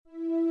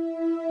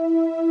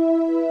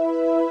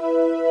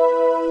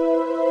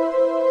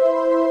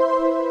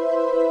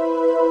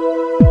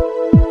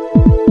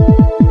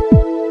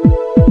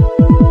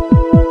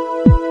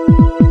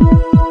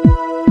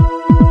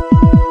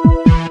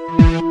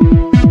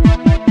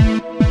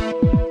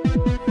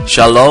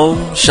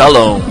Shalom,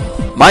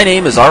 shalom. My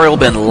name is Ariel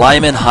Ben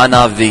Lyman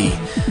Hanavi.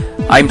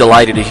 I'm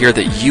delighted to hear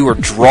that you are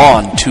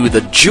drawn to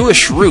the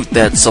Jewish root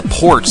that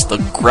supports the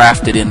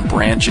grafted-in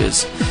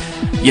branches.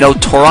 You know,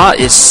 Torah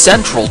is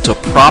central to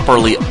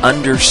properly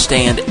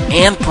understand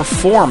and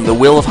perform the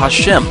will of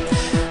Hashem,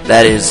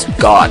 that is,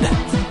 God.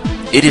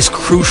 It is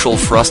crucial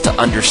for us to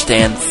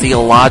understand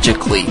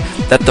theologically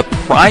that the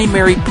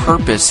primary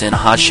purpose in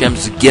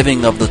Hashem's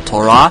giving of the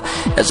Torah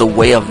as a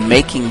way of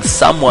making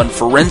someone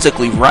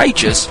forensically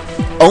righteous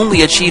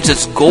only achieves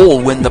its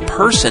goal when the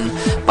person,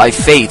 by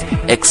faith,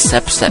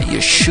 accepts that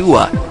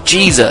Yeshua,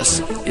 Jesus,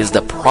 is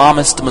the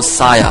promised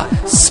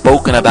Messiah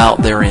spoken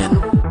about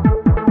therein.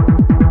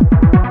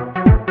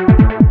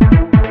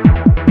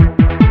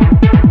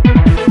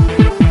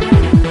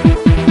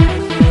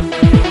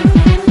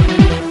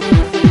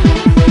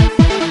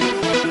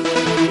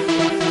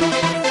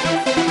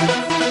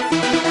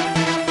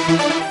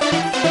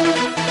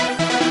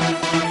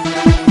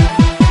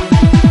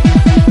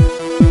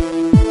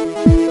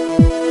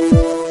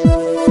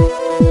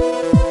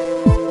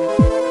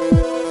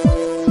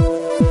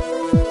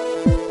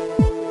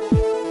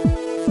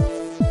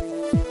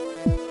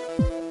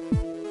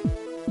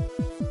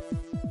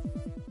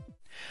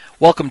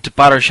 Welcome to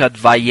Parashat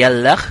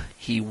Vayelech.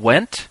 He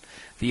went.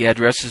 The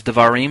address is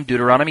Devarim,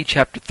 Deuteronomy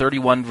chapter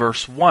 31,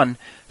 verse 1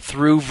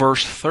 through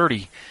verse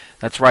 30.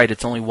 That's right,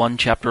 it's only one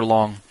chapter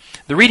long.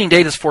 The reading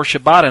date is for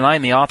Shabbat, and I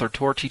am the author,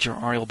 Torah teacher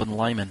Ariel Ben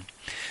Lyman.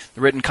 The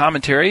written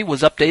commentary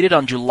was updated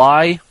on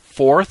July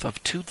 4th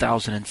of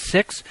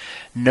 2006.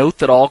 Note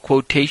that all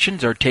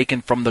quotations are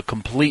taken from the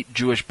Complete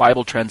Jewish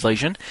Bible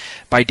Translation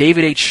by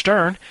David H.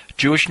 Stern,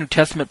 Jewish New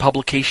Testament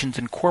Publications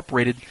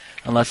Incorporated,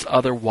 unless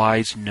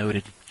otherwise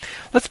noted.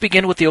 Let's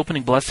begin with the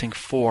opening blessing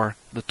for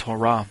the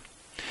Torah.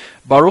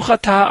 Baruch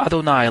atah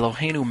Adonai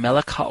Eloheinu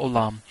melech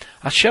haolam,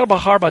 asher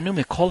bahar banu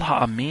mikol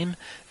ha'amim,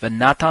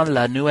 v'natan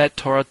lanu et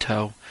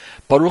Torato.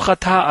 Baruch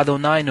atah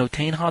Adonai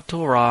noten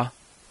ha'torah.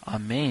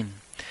 Amen.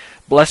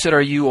 Blessed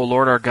are you, O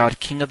Lord our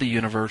God, King of the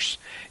universe.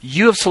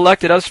 You have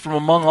selected us from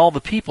among all the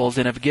peoples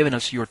and have given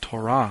us your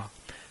Torah.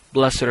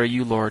 Blessed are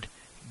you, Lord,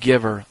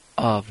 giver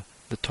of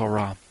the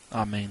Torah.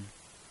 Amen.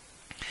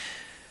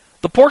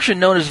 The portion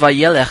known as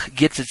Vayelech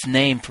gets its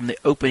name from the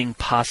opening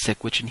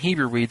pasuk, which in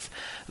Hebrew reads,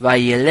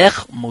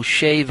 Vayelech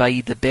Moshe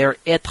vayidaber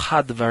et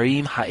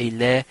hadvarim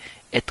ha'eleh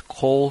et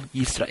kol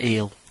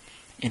Yisrael.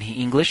 In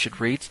English it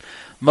reads,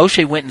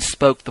 Moshe went and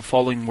spoke the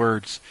following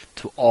words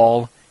to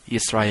all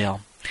Yisrael.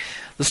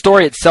 The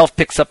story itself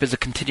picks up as a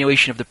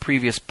continuation of the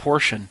previous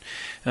portion.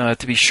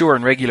 To be sure,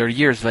 in regular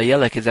years,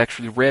 Vayelech is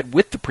actually read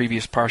with the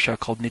previous parsha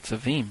called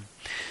Nitzavim.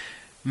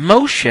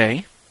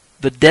 Moshe,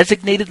 the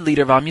designated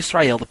leader of Am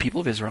Yisrael, the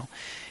people of Israel,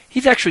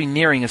 he's actually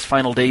nearing his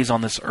final days on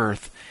this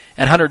earth.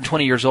 At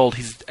 120 years old,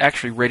 he's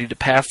actually ready to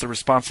pass the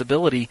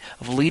responsibility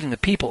of leading the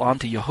people on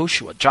to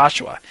Yehoshua,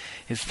 Joshua,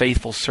 his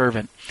faithful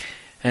servant.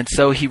 And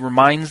so he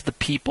reminds the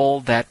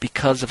people that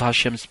because of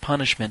Hashem's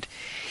punishment,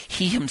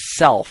 he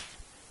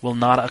himself will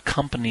not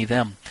accompany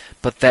them,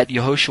 but that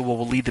Yehoshua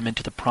will lead them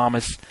into the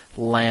promised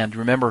land.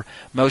 Remember,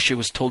 Moshe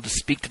was told to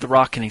speak to the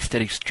rock, and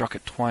instead he struck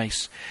it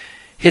twice.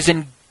 His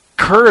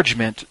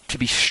encouragement to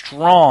be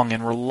strong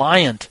and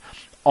reliant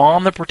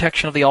on the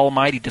protection of the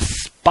Almighty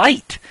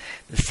despite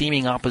the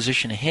seeming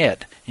opposition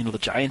ahead, the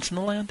giants in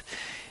the land,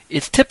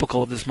 is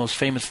typical of this most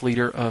famous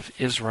leader of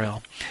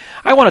Israel.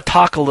 I want to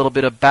talk a little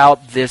bit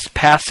about this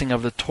passing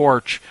of the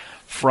torch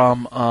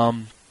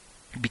from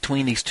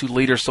between these two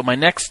leaders. So my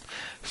next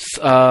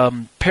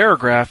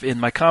paragraph in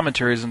my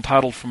commentary is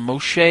entitled From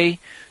Moshe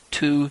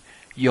to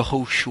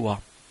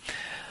Yehoshua.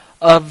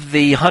 Of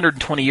the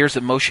 120 years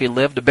that Moshe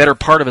lived, a better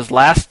part of his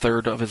last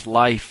third of his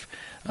life,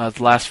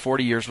 the last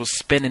 40 years, was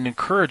spent in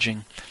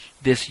encouraging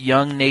this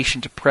young nation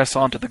to press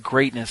on to the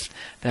greatness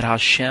that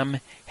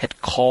Hashem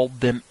had called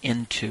them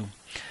into.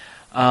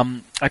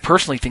 I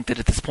personally think that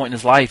at this point in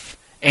his life,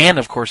 and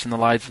of course in the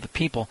lives of the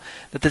people,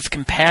 that this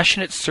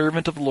compassionate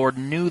servant of the Lord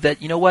knew that,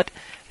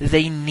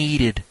 they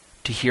needed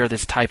to hear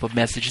this type of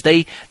message.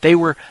 They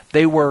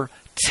were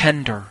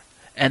tender,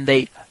 and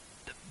they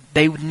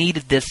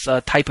needed this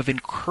type of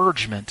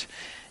encouragement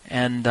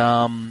and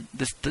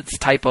this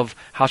type of,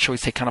 how shall we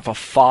say, kind of a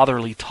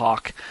fatherly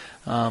talk,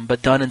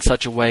 but done in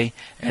such a way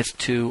as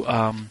to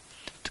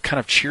kind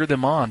of cheer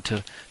them on,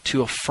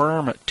 to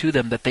affirm to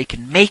them that they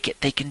can make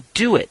it, they can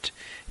do it,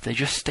 if they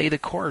just stay the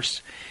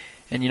course.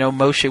 And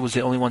Moshe was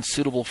the only one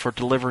suitable for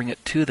delivering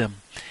it to them.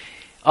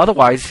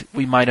 Otherwise,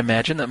 we might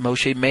imagine that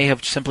Moshe may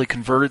have simply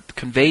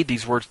conveyed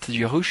these words to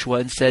Yehoshua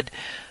and said,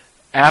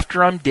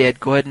 after I'm dead,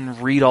 go ahead and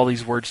read all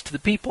these words to the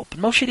people. But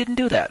Moshe didn't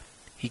do that.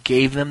 He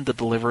gave them the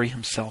delivery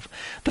himself.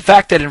 The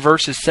fact that in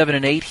verses 7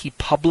 and 8 he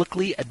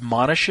publicly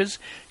admonishes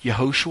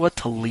Yehoshua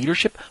to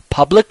leadership,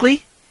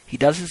 publicly, he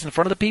does this in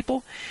front of the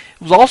people,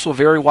 it was also a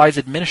very wise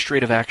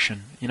administrative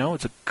action.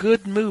 It's a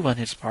good move on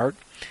his part.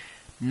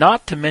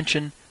 Not to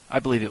mention, I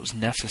believe it was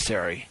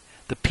necessary.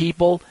 The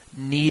people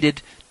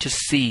needed to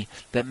see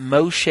that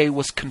Moshe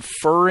was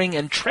conferring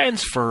and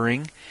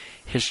transferring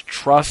his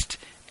trust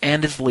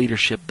and his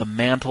leadership. The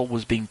mantle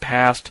was being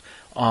passed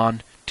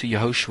on to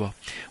Yehoshua.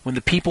 When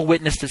the people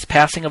witnessed this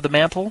passing of the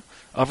mantle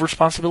of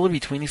responsibility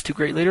between these two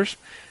great leaders,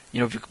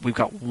 we've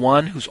got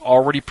one who's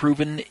already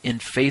proven in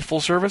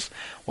faithful service,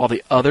 while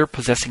the other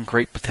possessing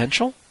great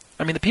potential.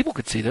 I mean, the people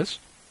could see this.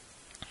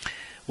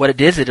 What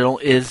it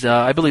is,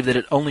 I believe that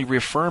it only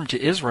reaffirmed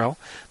to Israel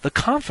the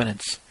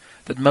confidence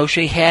that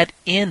Moshe had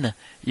in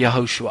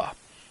Yehoshua.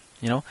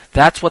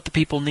 That's what the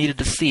people needed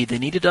to see. They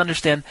needed to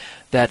understand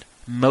that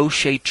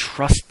Moshe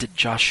trusted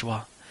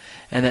Joshua,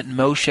 and that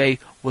Moshe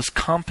was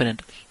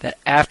confident that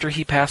after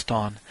he passed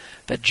on,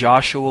 that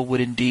Joshua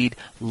would indeed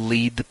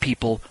lead the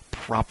people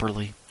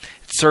properly.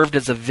 It served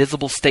as a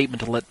visible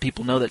statement to let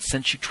people know that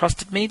since you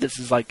trusted me, this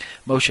is like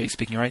Moshe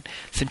speaking, right?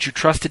 Since you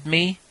trusted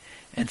me,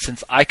 and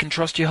since I can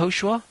trust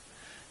Yehoshua,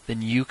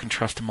 then you can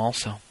trust him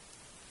also.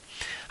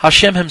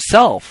 Hashem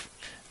himself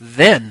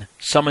then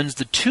summons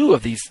the two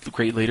of these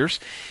great leaders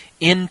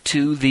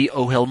into the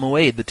Ohel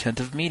Moed, the tent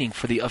of meeting,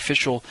 for the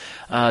official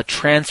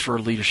transfer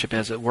leadership,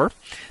 as it were.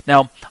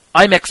 Now,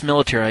 I'm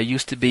ex-military. I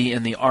used to be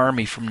in the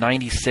Army from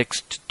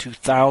 96 to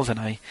 2000.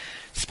 I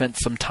spent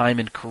some time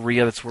in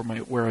Korea. That's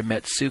where I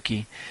met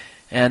Suki.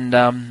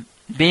 And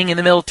being in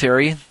the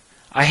military,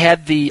 I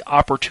had the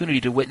opportunity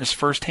to witness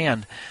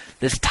firsthand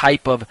this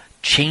type of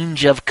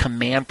change of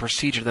command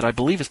procedure that I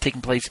believe is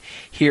taking place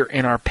here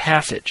in our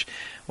passage.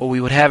 What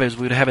we would have is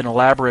we would have an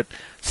elaborate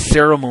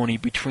ceremony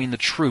between the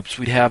troops.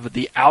 We'd have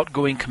the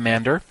outgoing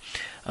commander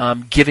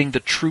giving the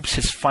troops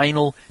his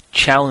final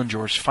challenge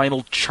or his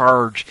final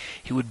charge.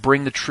 He would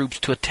bring the troops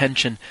to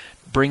attention,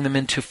 bring them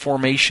into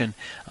formation,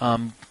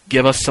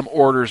 give us some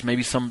orders,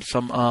 maybe some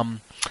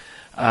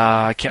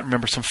I can't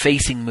remember, some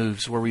facing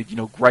moves where we,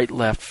 right,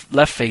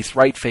 left face,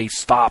 right face,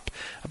 stop,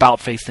 about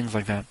face, things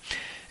like that.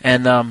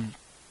 And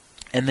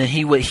then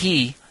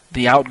he,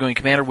 the outgoing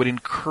commander, would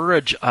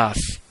encourage us,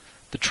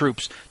 the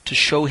troops, to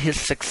show his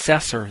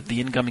successor,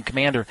 the incoming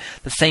commander,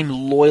 the same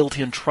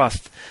loyalty and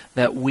trust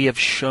that we have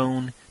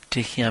shown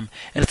to him.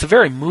 And it's a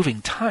very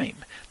moving time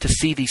to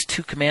see these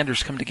two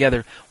commanders come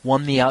together,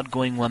 one the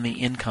outgoing, one the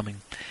incoming.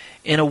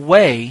 In a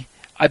way,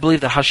 I believe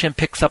that Hashem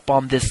picks up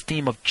on this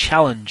theme of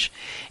challenge,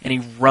 and he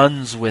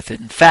runs with it.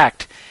 In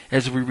fact,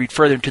 as we read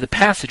further into the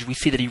passage, we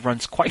see that he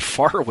runs quite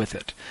far with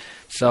it.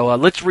 So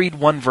let's read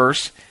one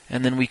verse,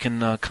 and then we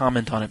can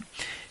comment on it.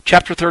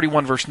 Chapter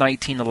 31, verse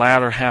 19, the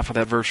latter half of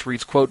that verse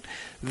reads, quote,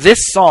 "This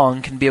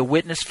song can be a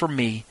witness for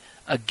me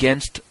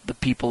against the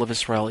people of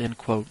Israel," end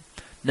quote.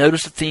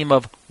 Notice the theme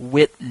of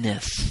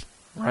witness,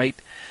 right?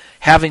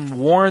 Having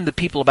warned the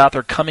people about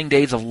their coming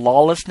days of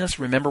lawlessness.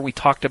 Remember, we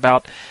talked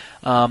about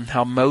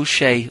how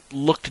Moshe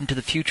looked into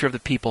the future of the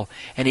people,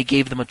 and he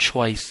gave them a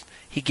choice.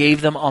 He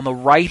gave them on the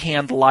right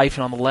hand life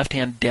and on the left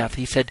hand death.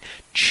 He said,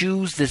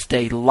 choose this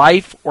day,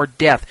 life or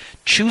death.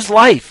 Choose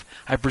life.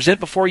 I present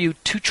before you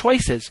two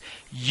choices.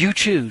 You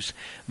choose.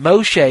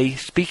 Moshe,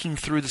 speaking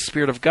through the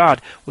Spirit of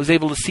God, was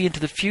able to see into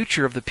the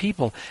future of the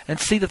people and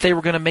see that they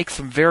were going to make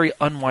some very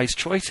unwise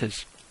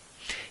choices.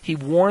 He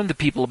warned the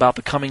people about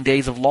the coming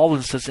days of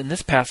lawlessness in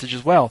this passage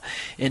as well,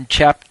 in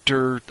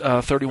chapter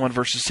 31,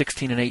 verses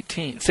 16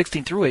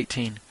 through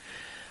 18.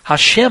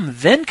 Hashem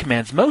then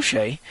commands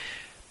Moshe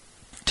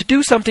to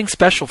do something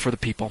special for the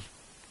people.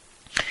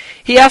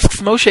 He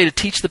asks Moshe to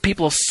teach the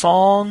people a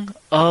song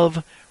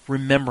of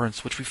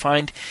remembrance, which we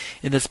find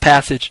in this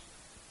passage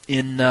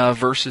in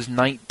verses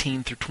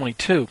 19 through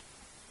 22.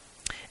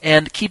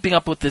 And keeping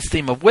up with this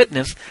theme of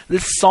witness,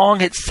 this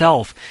song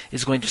itself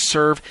is going to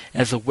serve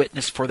as a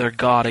witness for their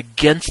God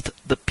against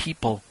the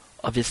people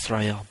of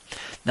Israel.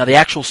 Now, the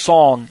actual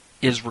song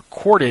is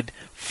recorded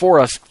for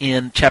us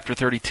in chapter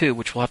 32,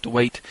 which we'll have to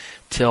wait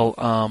till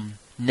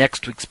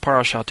next week's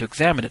parashah to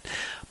examine it.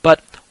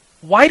 But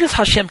why does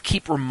Hashem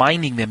keep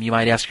reminding them, you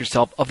might ask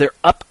yourself, of their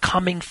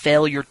upcoming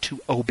failure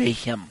to obey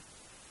him?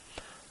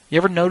 You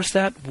ever notice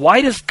that?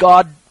 Why does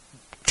God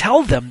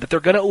tell them that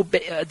they're going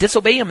to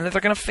disobey him and that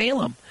they're going to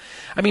fail him?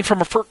 I mean,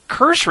 from a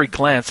cursory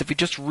glance, if you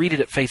just read it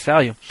at face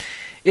value,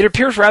 it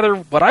appears rather,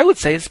 what I would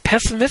say, is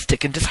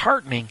pessimistic and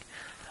disheartening.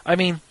 I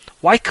mean,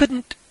 why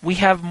couldn't we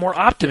have more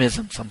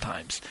optimism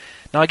sometimes?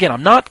 Now, again,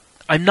 I'm not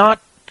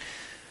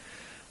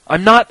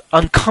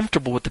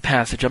uncomfortable with the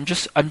passage.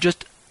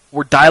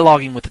 We're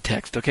dialoguing with the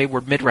text, okay?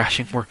 We're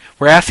midrashing.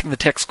 We're asking the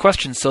text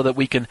questions so that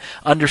we can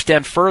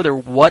understand further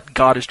what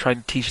God is trying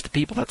to teach the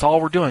people. That's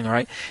all we're doing, all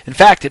right? In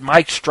fact, it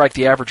might strike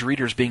the average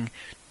reader as being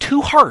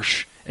too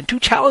harsh and too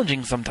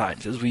challenging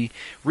sometimes as we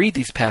read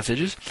these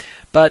passages.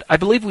 But I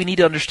believe we need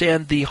to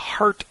understand the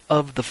heart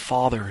of the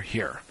Father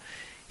here.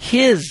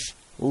 His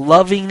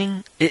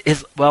loving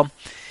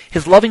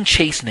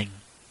chastening,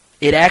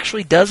 it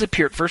actually does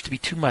appear at first to be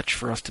too much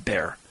for us to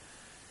bear.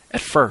 At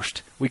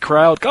first, we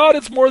cry out, God,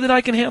 it's more than I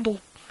can handle.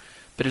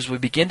 But as we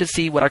begin to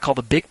see what I call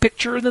the big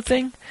picture in the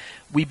thing,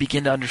 we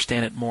begin to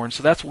understand it more. And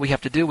so that's what we have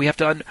to do. We have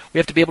to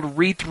be able to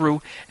read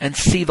through and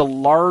see the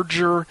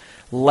larger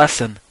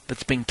lesson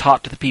that's being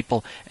taught to the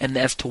people and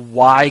as to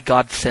why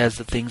God says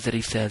the things that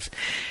he says.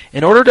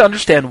 In order to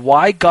understand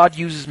why God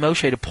uses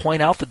Moshe to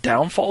point out the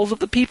downfalls of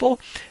the people,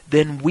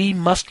 then we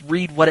must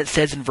read what it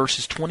says in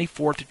verses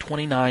 24 to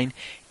 29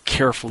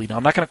 carefully. Now,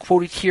 I'm not going to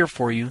quote it here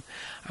for you.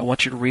 I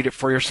want you to read it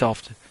for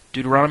yourself.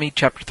 Deuteronomy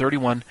chapter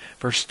 31,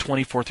 verse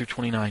 24 through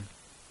 29.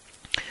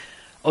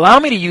 Allow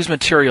me to use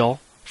material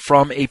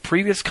from a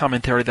previous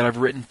commentary that I've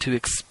written to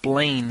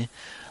explain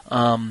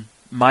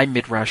my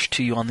midrash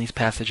to you on these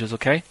passages,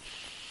 okay?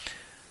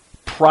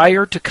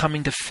 Prior to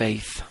coming to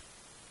faith,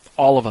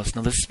 all of us,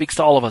 now this speaks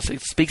to all of us,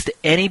 it speaks to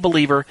any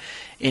believer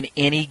in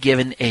any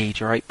given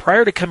age, all right?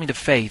 Prior to coming to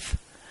faith,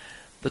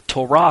 the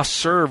Torah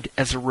served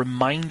as a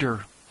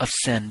reminder of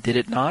sin, did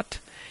it not?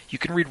 You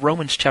can read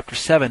Romans chapter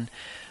 7,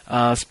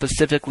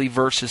 specifically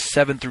verses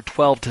 7 through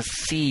 12, to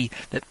see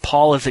that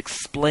Paul is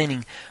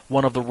explaining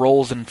one of the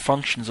roles and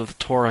functions of the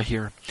Torah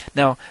here.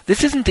 Now,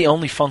 this isn't the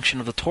only function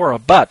of the Torah,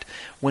 but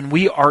when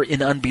we are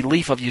in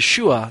unbelief of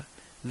Yeshua,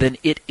 then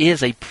it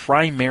is a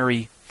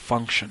primary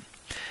function.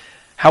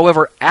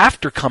 However,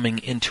 after coming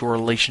into a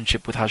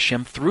relationship with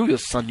Hashem through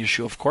His Son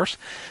Yeshua, of course,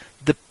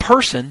 the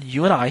person,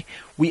 you and I,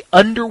 we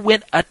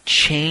underwent a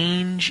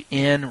change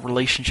in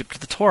relationship to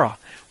the Torah.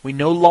 We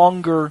no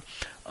longer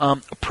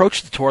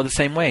approach the Torah the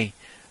same way.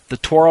 The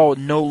Torah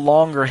no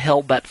longer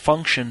held that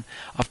function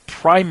of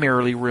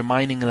primarily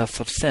reminding us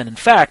of sin. In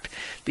fact,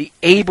 the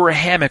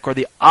Abrahamic or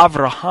the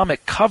Avrahamic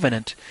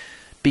covenant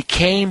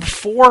became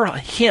for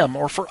him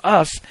or for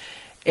us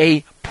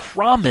a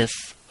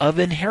promise of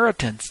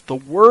inheritance. The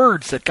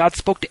words that God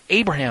spoke to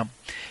Abraham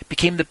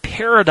became the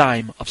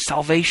paradigm of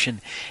salvation,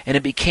 and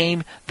it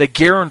became the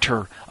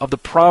guarantor of the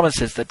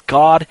promises that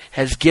God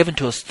has given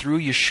to us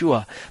through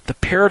Yeshua. The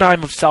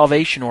paradigm of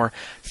salvation, or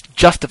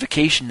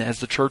justification as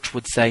the church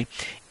would say,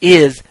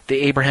 is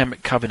the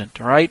Abrahamic covenant.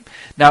 All right?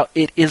 Now,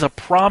 it is a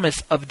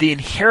promise of the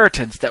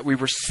inheritance that we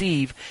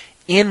receive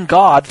in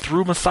God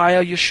through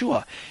Messiah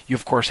Yeshua. You,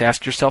 of course,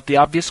 ask yourself the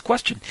obvious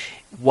question.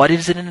 What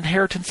is it an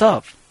inheritance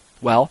of?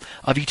 Well,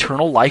 of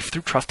eternal life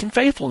through trust and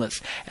faithfulness.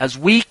 As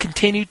we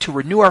continue to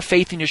renew our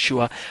faith in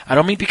Yeshua, I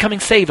don't mean becoming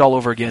saved all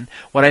over again.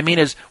 What I mean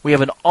is we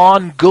have an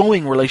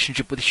ongoing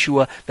relationship with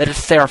Yeshua. That is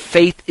to say, our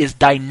faith is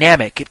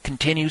dynamic. It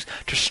continues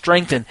to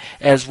strengthen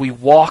as we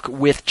walk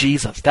with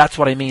Jesus. That's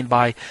what I mean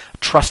by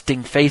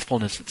trusting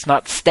faithfulness. It's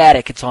not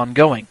static, it's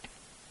ongoing.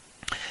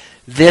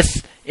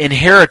 This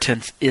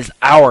inheritance is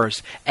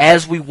ours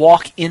as we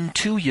walk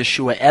into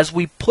Yeshua, as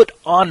we put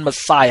on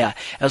Messiah,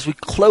 as we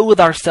clothe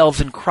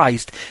ourselves in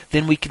Christ.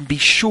 Then we can be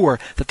sure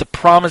that the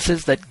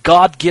promises that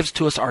God gives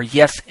to us are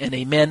yes and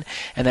amen,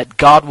 and that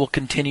God will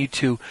continue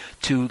to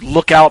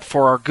look out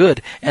for our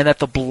good, and that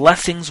the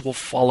blessings will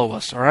follow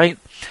us. All right?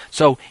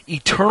 So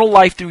eternal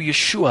life through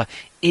Yeshua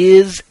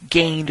is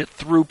gained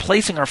through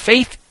placing our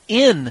faith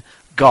in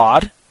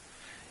God.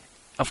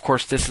 Of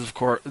course, this is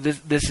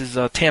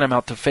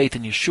tantamount to faith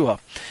in Yeshua.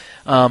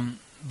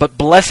 But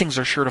blessings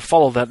are sure to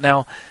follow that.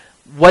 Now,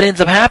 what ends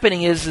up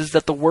happening is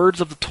that the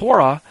words of the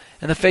Torah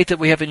and the faith that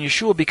we have in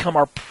Yeshua become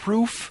our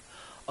proof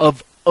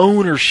of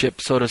ownership,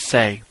 so to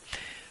say.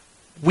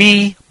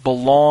 We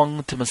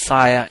belong to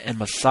Messiah, and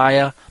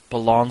Messiah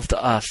belongs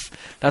to us.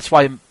 That's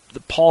why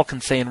Paul can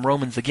say in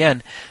Romans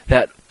again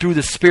that through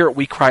the Spirit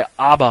we cry,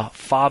 Abba,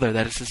 Father.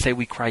 That is to say,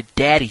 we cry,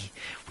 Daddy.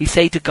 We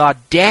say to God,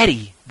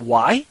 Daddy.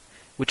 Why?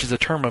 Which is a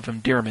term of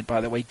endearment, by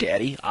the way,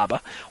 Daddy,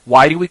 Abba.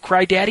 Why do we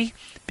cry Daddy?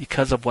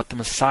 Because of what the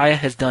Messiah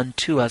has done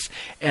to us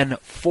and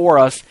for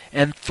us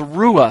and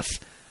through us,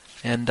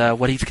 and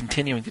what He's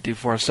continuing to do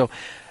for us. So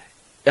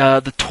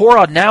the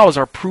Torah now is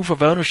our proof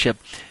of ownership.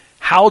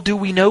 How do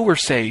we know we're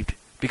saved?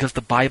 Because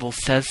the Bible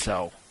says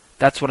so.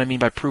 That's what I mean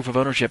by proof of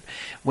ownership.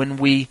 When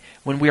we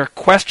are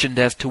questioned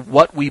as to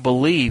what we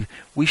believe,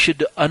 we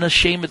should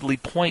unashamedly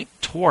point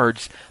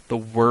towards the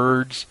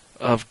words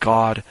of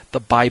God. The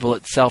Bible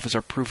itself is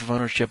our proof of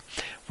ownership.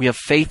 We have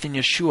faith in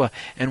Yeshua,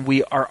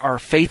 and our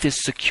faith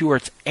is secure.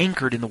 It's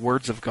anchored in the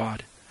words of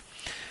God.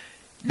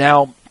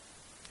 Now,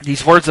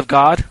 these words of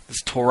God,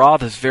 this Torah,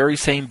 this very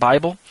same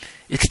Bible,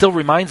 it still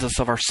reminds us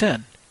of our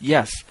sin.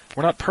 Yes,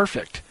 we're not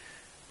perfect.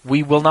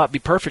 We will not be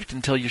perfect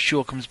until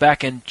Yeshua comes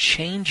back and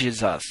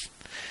changes us.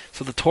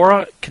 So the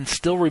Torah can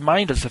still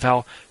remind us of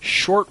how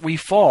short we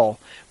fall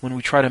when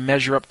we try to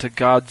measure up to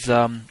God's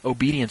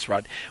obedience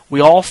rod.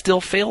 We all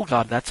still fail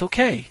God. That's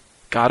okay.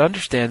 God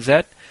understands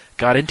that.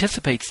 God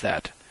anticipates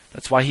that.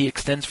 That's why He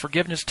extends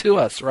forgiveness to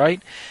us,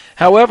 right?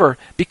 However,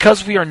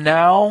 because we are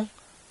now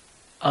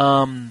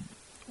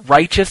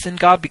righteous in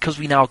God, because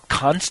we now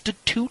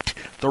constitute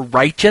the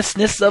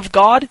righteousness of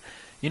God,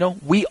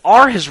 we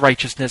are His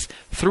righteousness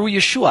through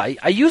Yeshua.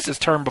 I used this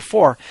term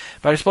before,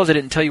 but I suppose I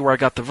didn't tell you where I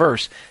got the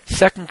verse.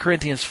 2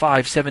 Corinthians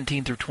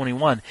 5:17 through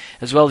 21,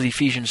 as well as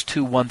Ephesians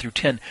 2:1 through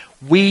 10.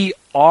 We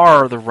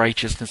are the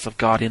righteousness of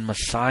God in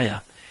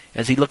Messiah.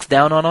 As He looks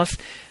down on us,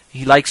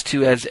 He likes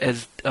to,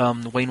 as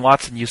Wayne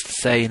Watson used to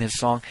say in his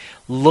song,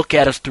 look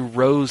at us through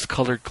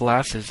rose-colored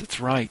glasses. That's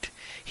right.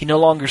 He no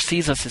longer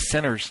sees us as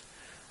sinners.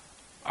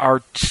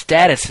 Our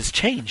status has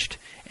changed,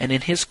 and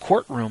in His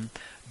courtroom,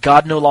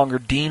 God no longer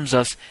deems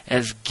us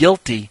as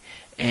guilty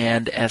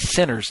and as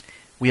sinners.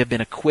 We have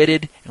been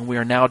acquitted, and we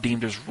are now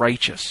deemed as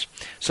righteous.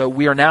 So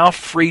we are now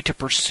free to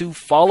pursue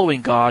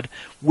following God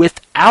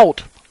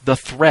without the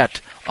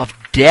threat of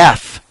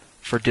death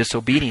for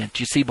disobedience.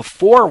 You see,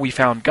 before we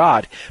found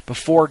God,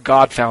 before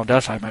God found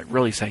us, I might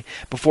really say,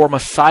 before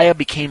Messiah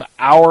became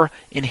our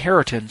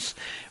inheritance,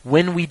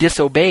 when we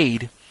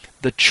disobeyed,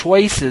 the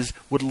choices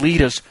would lead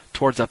us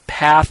towards a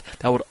path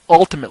that would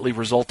ultimately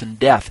result in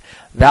death.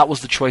 That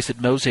was the choice that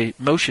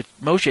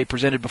Moshe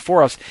presented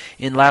before us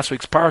in last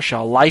week's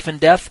parashah. Life and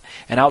death,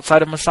 and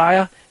outside of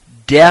Messiah,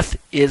 death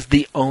is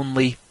the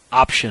only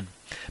option.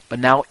 But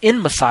now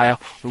in Messiah,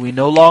 we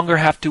no longer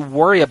have to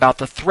worry about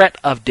the threat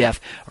of death,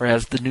 or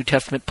as the New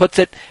Testament puts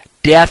it,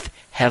 death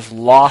has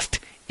lost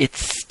its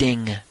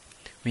sting.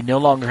 We no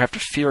longer have to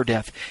fear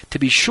death. To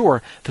be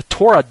sure, the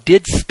Torah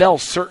did spell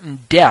certain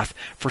death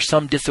for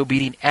some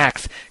disobedient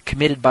acts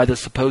committed by the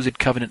supposed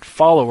covenant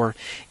follower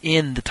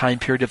in the time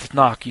period of the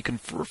Tanakh. You can,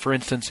 for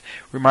instance,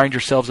 remind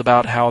yourselves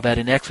about how that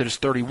in Exodus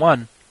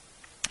 31,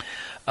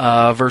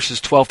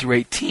 verses 12 through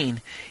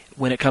 18,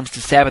 when it comes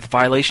to Sabbath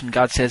violation,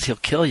 God says He'll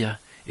kill you.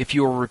 If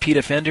you are a repeat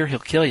offender, He'll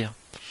kill you.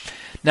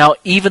 Now,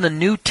 even the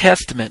New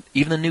Testament,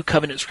 even the New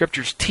Covenant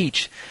Scriptures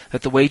teach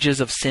that the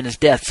wages of sin is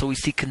death. So we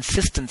see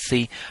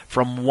consistency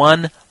from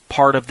one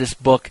part of this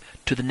book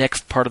to the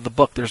next part of the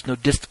book. There's no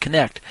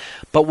disconnect.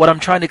 But what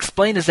I'm trying to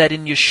explain is that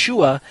in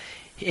Yeshua,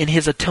 in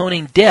His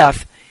atoning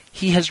death,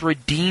 He has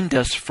redeemed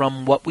us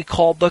from what we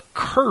call the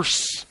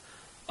curse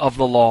of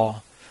the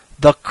law.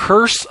 The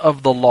curse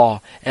of the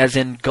law, as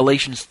in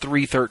Galatians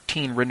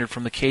 3:13, rendered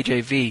from the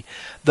KJV.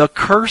 The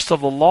curse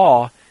of the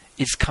law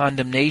is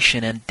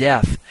condemnation and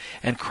death.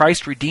 And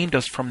Christ redeemed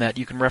us from that.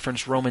 You can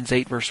reference Romans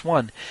 8 verse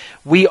 1.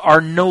 We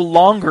are no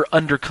longer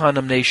under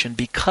condemnation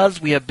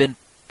because we have been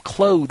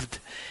clothed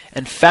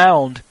and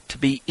found to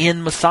be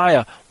in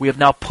Messiah. We have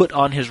now put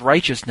on His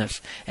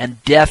righteousness,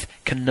 and death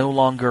can no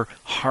longer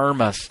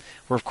harm us.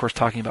 We're of course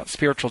talking about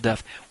spiritual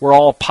death. We're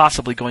all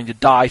possibly going to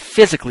die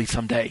physically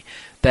someday.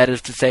 That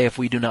is to say, if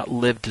we do not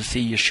live to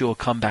see Yeshua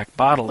come back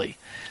bodily.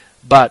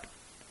 But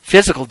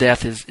physical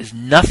death is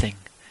nothing.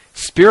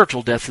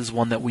 Spiritual death is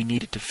one that we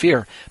needed to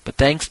fear. But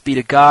thanks be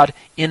to God,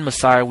 in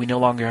Messiah we no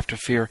longer have to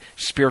fear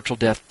spiritual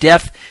death.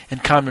 Death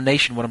and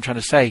condemnation, what I'm trying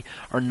to say,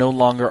 are no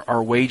longer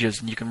our wages.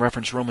 And you can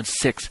reference Romans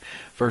 6,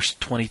 verse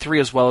 23,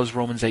 as well as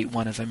Romans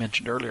 8:1, as I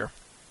mentioned earlier.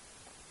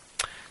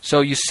 So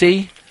you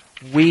see,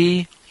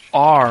 we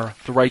are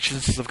the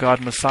righteousness of God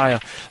in Messiah.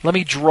 Let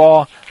me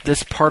draw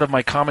this part of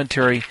my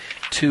commentary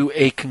to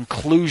a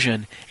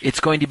conclusion.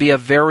 It's going to be a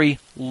very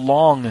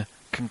long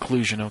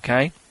conclusion,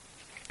 okay?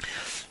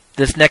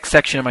 This next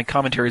section of my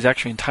commentary is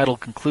actually entitled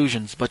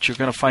Conclusions, but you're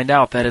going to find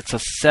out that it's a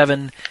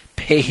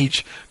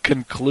 7-page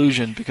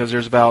conclusion because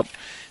there's about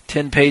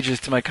 10 pages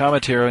to my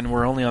commentary and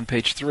we're only on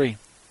page 3.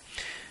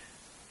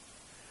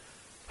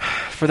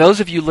 For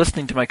those of you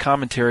listening to my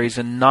commentaries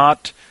and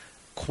not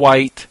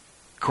quite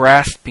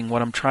grasping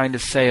what I'm trying to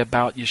say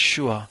about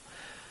Yeshua,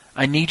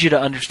 I need you to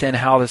understand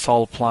how this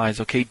all applies,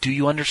 okay? Do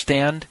you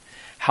understand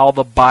how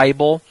the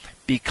Bible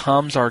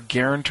becomes our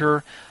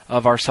guarantor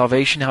of our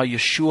salvation, how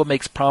Yeshua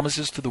makes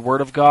promises to the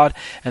Word of God,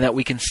 and that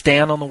we can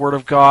stand on the Word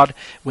of God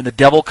when the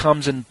devil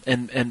comes and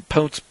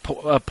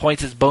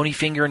points his bony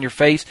finger in your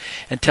face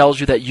and tells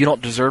you that you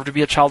don't deserve to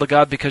be a child of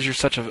God because you're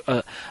such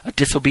a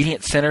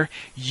disobedient sinner?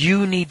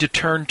 You need to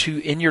turn to,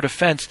 in your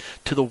defense,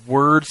 to the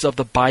words of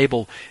the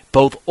Bible,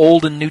 both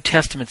Old and New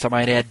Testaments, I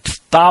might add.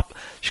 Stop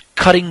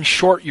cutting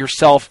short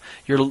yourself,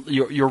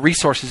 your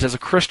resources as a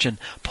Christian.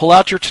 Pull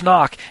out your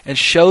Tanakh and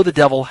show the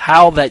devil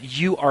how that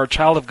you are a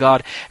child of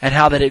God and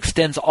how that it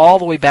extends all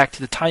the way back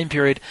to the time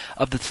period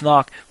of the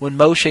Tanakh when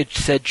Moshe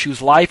said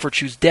choose life or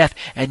choose death,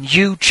 and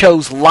you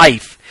chose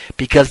life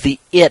because the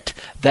it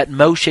that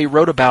Moshe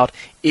wrote about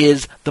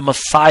is the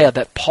Messiah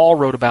that Paul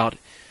wrote about.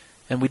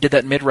 And we did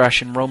that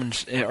Midrash in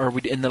Romans,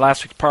 in the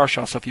last week's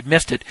parashah. So if you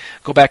missed it,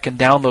 go back and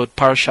download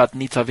Parashat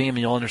Nitzavim and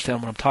you'll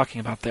understand what I'm talking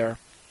about there.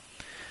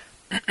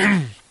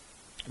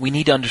 We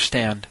need to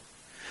understand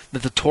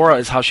that the Torah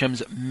is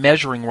Hashem's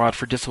measuring rod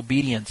for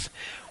disobedience.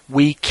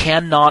 We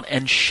cannot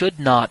and should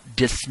not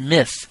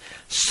dismiss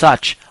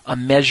such a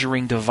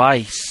measuring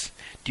device.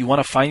 Do you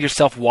want to find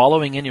yourself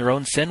wallowing in your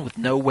own sin with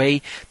no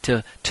way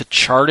to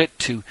chart it,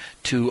 to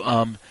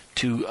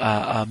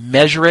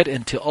measure it,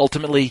 and to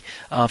ultimately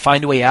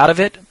find a way out of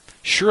it?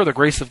 Sure, the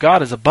grace of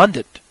God is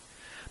abundant,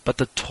 but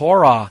the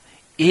Torah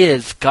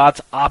is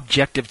God's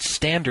objective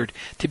standard.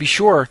 To be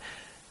sure,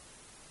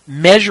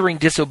 measuring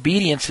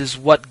disobedience is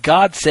what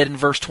God said in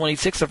verse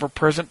 26 of our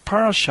present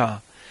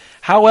parashah.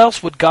 How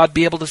else would God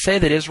be able to say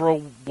that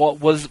Israel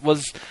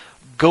was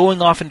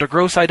going off into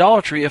gross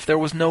idolatry if there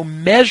was no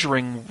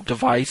measuring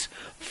device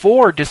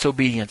for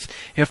disobedience?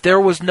 If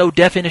there was no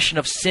definition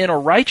of sin or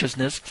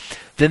righteousness,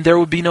 then there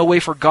would be no way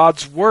for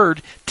God's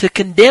word to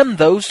condemn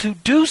those who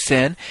do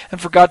sin and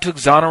for God to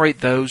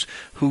exonerate those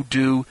who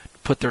do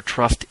put their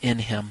trust in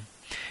Him.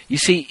 You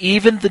see,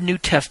 even the New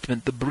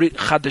Testament, the Brit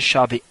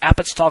Chadashah, the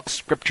Apostolic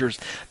Scriptures,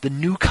 the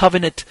New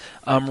Covenant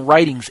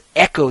writings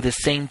echo the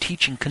same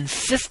teaching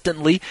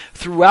consistently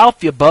throughout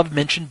the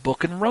above-mentioned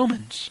book in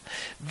Romans.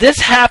 This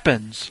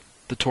happens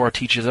the Torah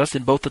teaches us,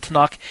 in both the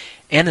Tanakh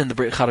and in the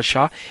Brit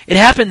Chadashah. It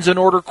happens in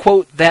order,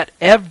 quote, that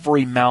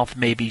every mouth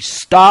may be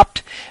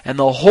stopped, and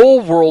the whole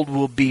world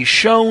will be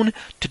shown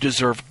to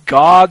deserve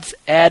God's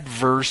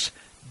adverse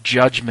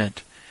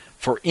judgment.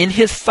 For in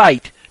his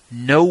sight,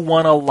 no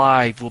one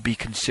alive will be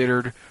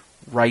considered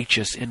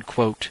righteous, end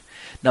quote.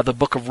 Now, the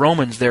book of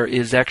Romans there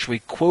is actually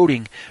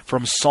quoting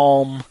from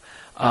Psalm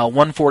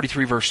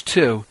 143, verse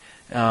 2,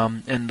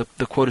 and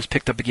the quote is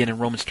picked up again in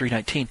Romans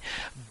 3:19.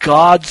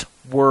 God's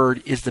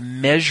word is the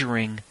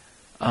measuring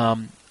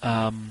rod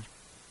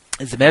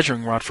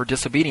for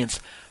disobedience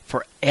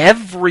for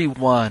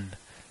everyone.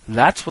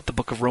 That's what the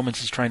book of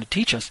Romans is trying to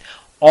teach us.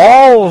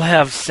 All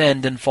have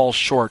sinned and fall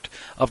short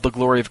of the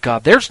glory of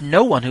God. There's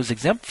no one who's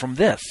exempt from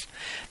this.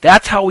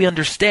 That's how we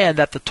understand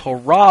that the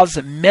Torah's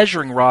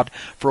measuring rod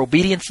for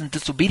obedience and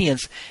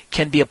disobedience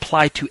can be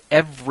applied to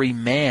every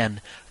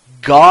man.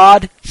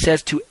 God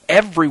says to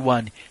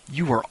everyone,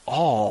 you are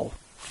all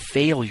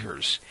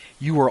failures.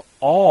 You are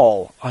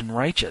all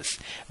unrighteous.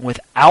 And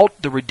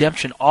without the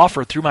redemption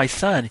offered through my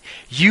Son,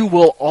 you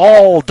will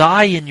all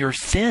die in your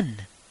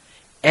sin.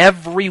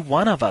 Every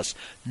one of us.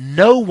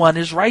 No one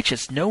is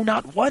righteous. No,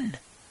 not one.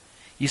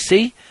 You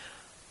see,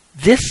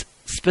 this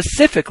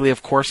specifically,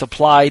 of course,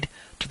 applied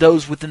to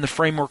those within the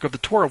framework of the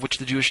Torah, which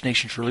the Jewish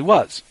nation truly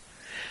was.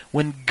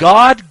 When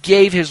God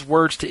gave his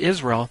words to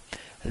Israel,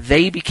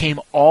 they became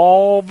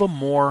all the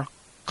more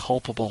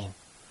culpable,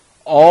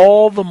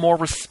 all the more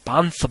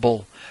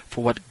responsible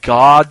for what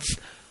God's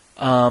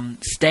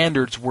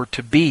standards were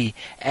to be,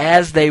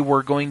 as they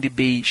were going to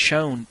be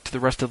shown to the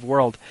rest of the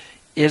world.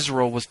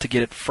 Israel was to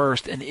get it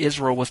first, and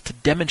Israel was to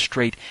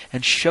demonstrate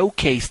and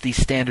showcase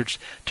these standards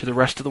to the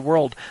rest of the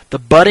world. The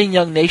budding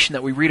young nation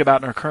that we read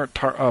about in our current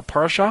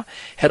parasha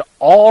had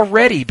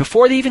already,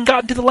 before they even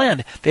got into the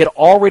land, they had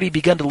already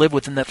begun to live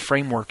within that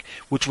framework,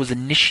 which was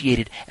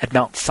initiated at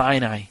Mount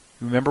Sinai.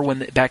 Remember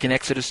when back in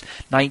Exodus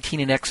 19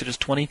 and Exodus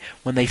 20,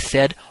 when they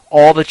said,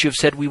 all that you have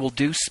said we will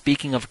do,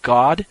 speaking of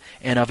God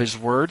and of his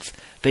words,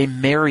 they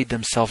married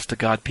themselves to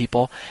God,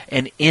 people.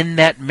 And in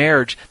that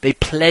marriage, they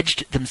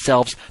pledged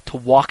themselves to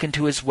walk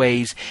into his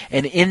ways.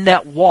 And in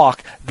that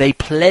walk, they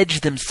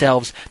pledged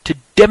themselves to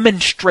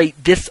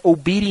demonstrate this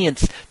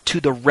obedience to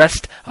the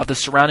rest of the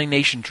surrounding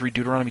nations. Read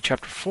Deuteronomy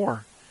chapter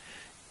 4.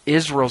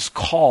 Israel's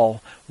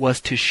call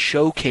was to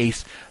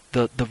showcase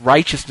the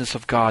righteousness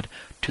of God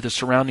to the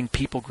surrounding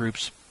people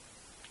groups.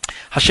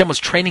 Hashem was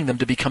training them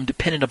to become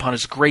dependent upon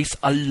his grace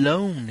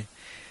alone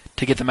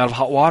to get them out of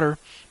hot water.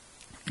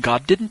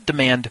 God didn't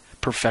demand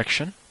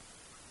perfection.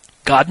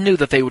 God knew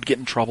that they would get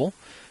in trouble.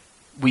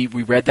 We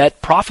read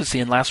that prophecy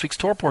in last week's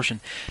Torah portion.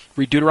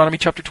 Read Deuteronomy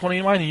chapter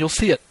 29 and you'll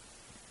see it.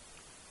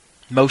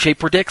 Moshe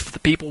predicts that the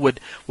people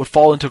would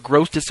fall into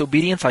gross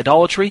disobedience,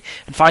 idolatry,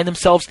 and find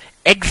themselves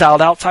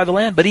exiled outside the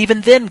land. But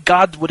even then,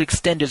 God would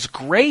extend his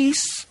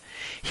grace.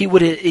 He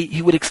would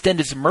extend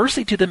his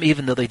mercy to them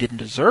even though they didn't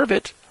deserve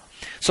it.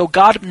 So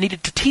God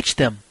needed to teach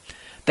them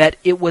that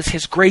it was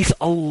his grace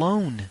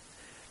alone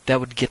that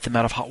would get them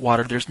out of hot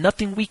water. There's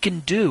nothing we can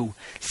do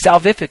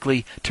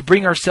salvifically to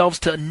bring ourselves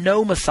to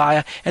know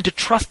Messiah and to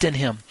trust in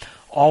him.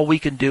 All we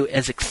can do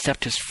is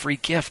accept his free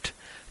gift.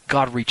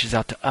 God reaches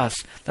out to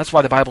us. That's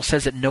why the Bible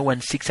says that no one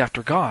seeks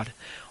after God.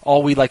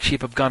 All we like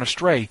sheep have gone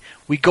astray.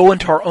 We go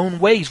into our own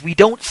ways. We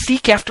don't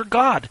seek after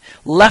God.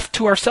 Left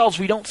to ourselves,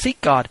 we don't seek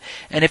God.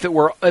 And if it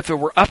were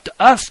up to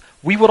us,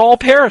 we would all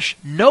perish.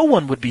 No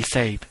one would be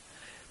saved.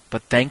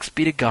 But thanks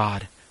be to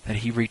God that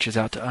he reaches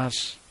out to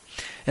us.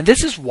 And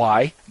this is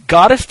why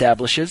God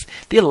establishes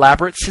the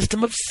elaborate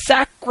system of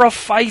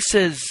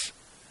sacrifices.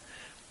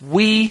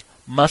 We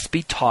must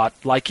be taught,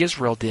 like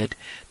Israel did,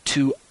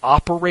 to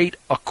operate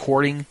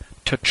according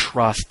to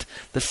trust.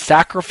 The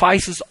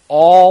sacrifices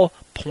all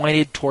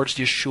pointed towards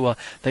Yeshua.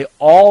 They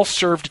all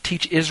served to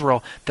teach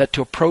Israel that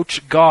to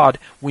approach God,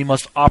 we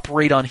must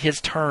operate on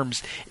his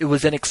terms. It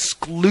was an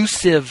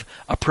exclusive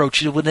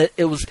approach. It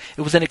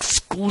was an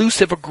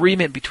exclusive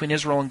agreement between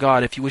Israel and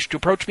God. If you wish to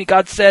approach me,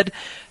 God said,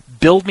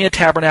 build me a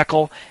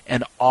tabernacle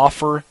and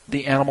offer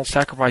the animal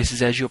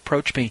sacrifices as you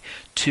approach me,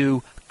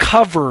 to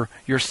cover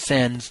your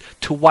sins,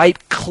 to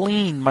wipe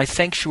clean my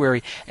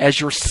sanctuary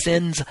as your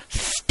sins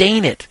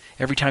stain it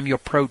every time you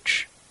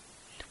approach.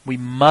 We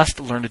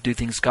must learn to do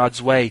things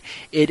God's way.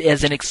 It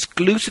is an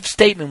exclusive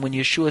statement when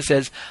Yeshua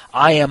says,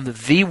 I am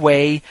the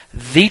way,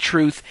 the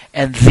truth,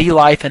 and the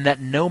life, and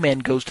that no man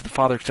goes to the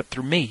Father except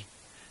through me.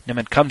 No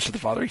man comes to the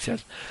Father, he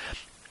says.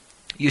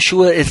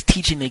 Yeshua is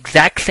teaching the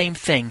exact same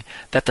thing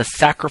that the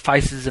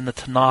sacrifices in the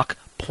Tanakh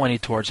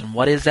pointed towards. And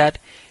what is that?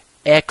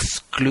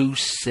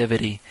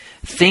 Exclusivity.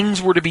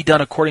 Things were to be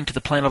done according to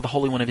the plan of the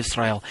Holy One of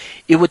Israel.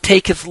 It would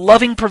take his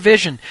loving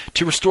provision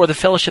to restore the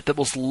fellowship that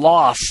was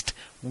lost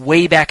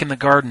way back in the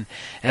garden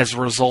as a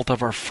result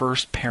of our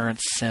first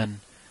parents'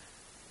 sin.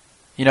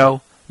 You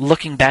know,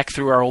 looking back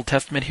through our Old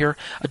Testament here,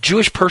 a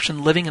Jewish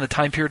person living in the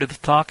time period of the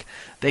Tanakh,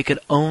 they could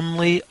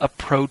only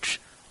approach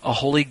a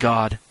holy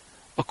God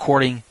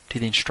according to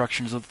the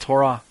instructions of the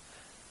Torah.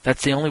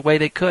 That's the only way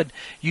they could.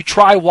 You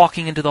try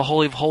walking into the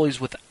Holy of Holies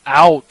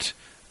without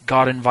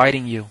God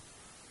inviting you.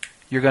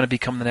 you're going to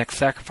become the next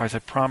sacrifice, I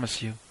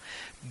promise you.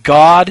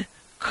 God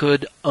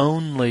could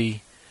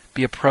only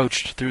be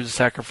approached through the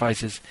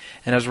sacrifices.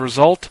 And as a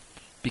result,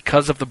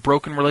 because of the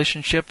broken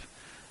relationship,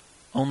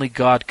 only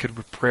God could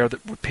repair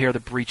the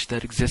breach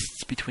that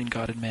exists between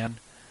God and man.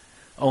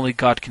 Only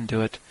God can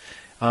do it.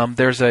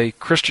 There's a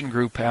Christian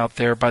group out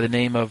there by the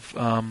name of,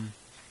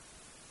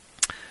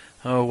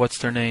 what's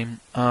their name?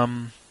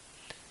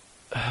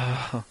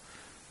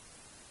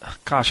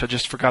 Gosh, I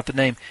just forgot the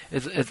name.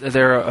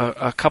 They're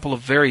a couple of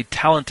very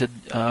talented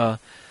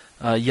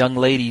young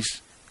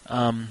ladies.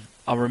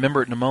 I'll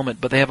remember it in a moment,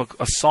 but they have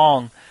a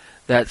song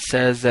that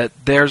says that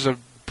there's a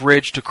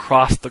bridge to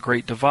cross the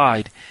great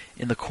divide.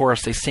 In the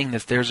chorus they sing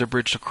this, there's a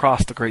bridge to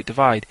cross the great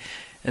divide.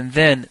 And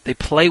then they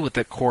play with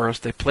that chorus,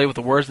 they play with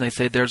the words, and they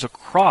say there's a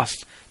cross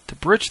to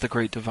bridge the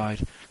great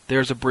divide.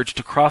 There's a bridge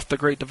to cross the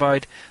great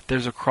divide.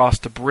 There's a cross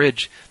to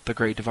bridge the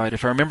great divide.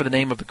 If I remember the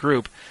name of the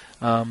group,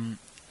 then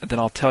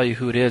I'll tell you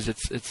who it is.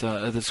 It's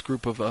this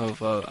group of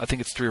I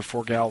think it's 3 or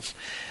 4 gals.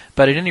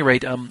 But at any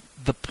rate,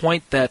 the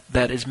point that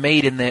is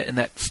made in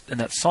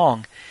that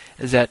song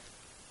is that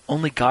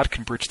only God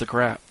can bridge the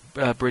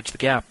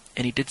gap,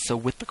 and He did so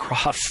with the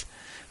cross.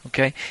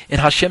 Okay, in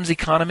Hashem's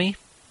economy,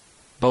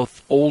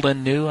 both old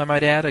and new, I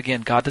might add.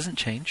 Again, God doesn't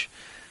change.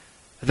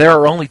 There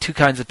are only 2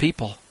 kinds of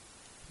people: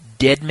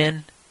 dead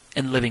men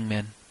and living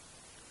men.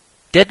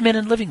 Dead men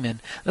and living men.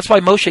 That's why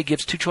Moshe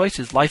gives 2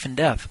 choices: life and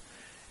death.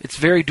 It's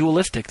very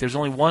dualistic. There's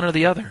only one or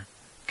the other.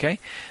 Okay?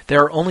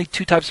 There are only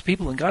 2 types of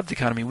people in God's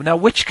economy. Now,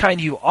 which kind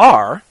you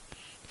are,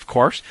 of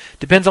course,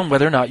 depends on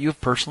whether or not you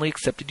have personally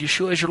accepted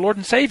Yeshua as your Lord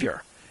and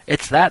Savior.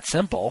 It's that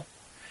simple.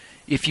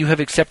 If you have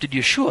accepted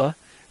Yeshua,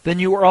 then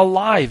you are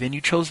alive and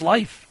you chose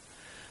life.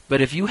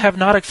 But if you have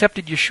not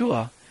accepted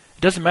Yeshua,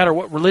 it doesn't matter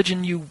what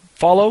religion you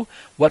follow,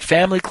 what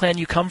family clan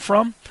you come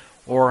from,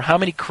 or how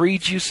many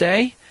creeds you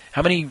say,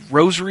 how many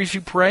rosaries you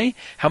pray,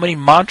 how many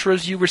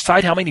mantras you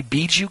recite, how many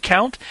beads you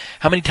count,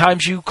 how many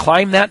times you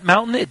climb that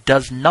mountain. It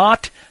does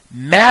not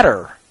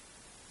matter.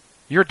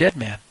 You're a dead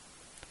man.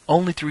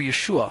 Only through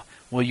Yeshua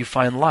will you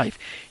find life.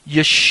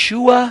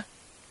 Yeshua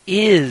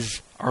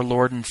is our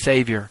Lord and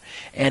Savior,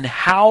 and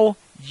how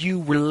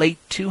you relate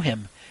to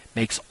Him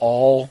makes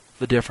all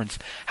the difference.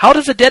 How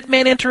does a dead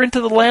man enter into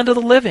the land of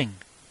the living?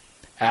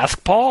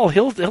 Ask Paul.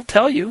 He'll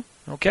tell you.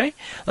 Okay?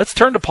 Let's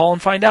turn to Paul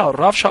and find out.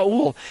 Rav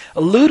Shaul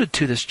alluded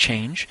to this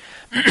change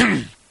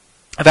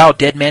of how a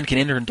dead man can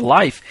enter into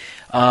life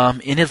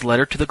in his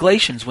letter to the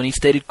Galatians when he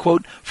stated,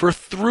 quote, "For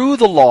through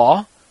the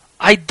law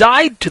I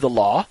died to the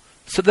law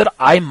so that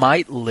I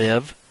might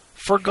live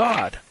for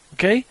God."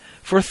 Okay?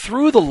 For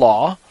through the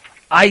law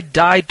I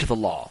died to the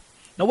law.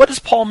 Now, what does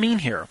Paul mean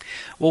here?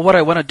 Well, what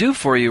I want to do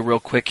for you real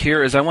quick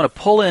here is I want to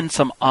pull in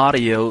some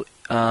audio,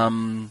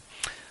 an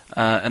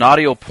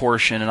audio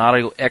portion, an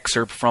audio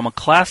excerpt from a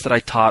class that I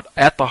taught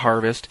at the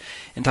Harvest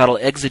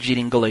entitled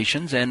Exegeting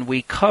Galatians, and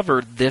we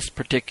covered this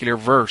particular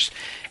verse.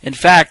 In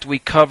fact, we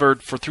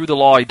covered, "For through the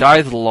law I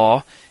died to the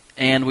law,"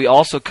 and we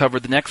also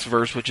covered the next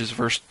verse, which is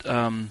verse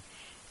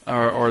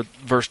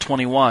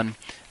 21,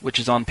 which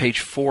is on page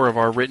 4 of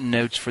our written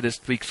notes for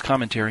this week's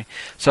commentary.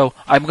 So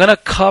I'm going to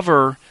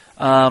cover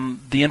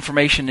the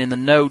information in the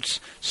notes,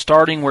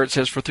 starting where it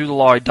says, "For through the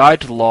law I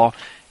died to the law,"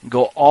 and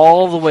go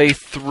all the way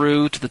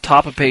through to the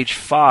top of page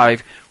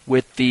 5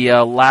 with the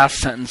last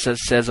sentence that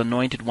says,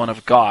 "Anointed one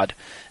of God,"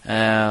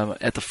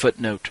 at the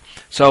footnote.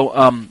 So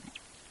I'm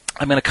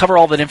going to cover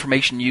all that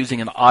information using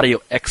an audio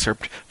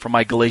excerpt from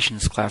my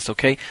Galatians class,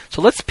 okay?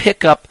 So let's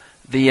pick up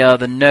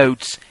the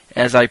notes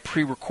as I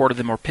pre-recorded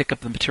them, or pick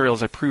up the material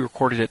as I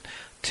pre-recorded it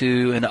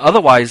to an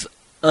otherwise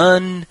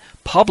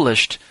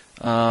unpublished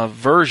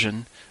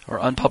version, or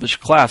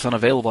unpublished class,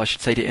 unavailable, I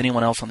should say, to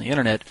anyone else on the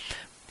internet.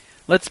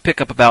 Let's pick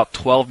up about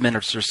 12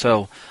 minutes or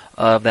so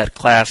of that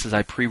class as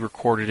I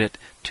pre-recorded it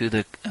to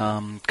the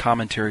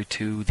commentary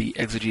to the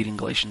Exegeting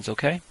Galatians,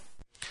 okay?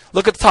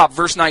 Look at the top,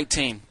 verse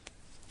 19.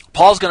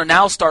 Paul's going to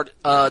now start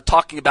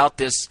talking about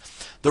this,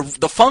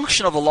 the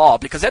function of the law,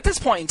 because at this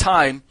point in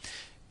time,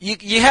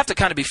 you have to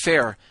kind of be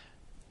fair.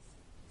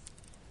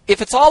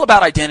 If it's all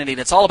about identity,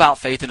 and it's all about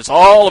faith, and it's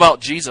all about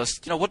Jesus,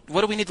 what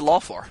do we need the law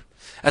for?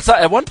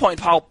 At one point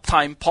in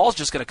time, Paul's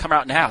just going to come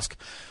out and ask,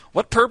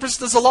 what purpose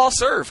does the law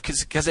serve?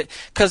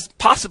 Because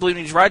possibly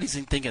when he's writing,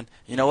 he's thinking,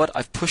 you know what,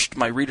 I've pushed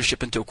my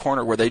readership into a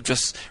corner where they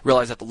just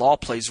realize that the law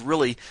plays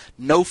really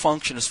no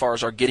function as far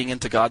as our getting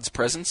into God's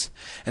presence.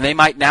 And they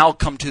might now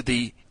come to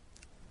the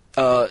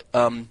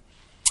wrong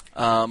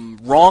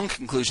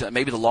conclusion that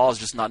maybe the law is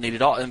just not needed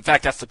at all. In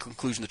fact, that's the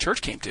conclusion the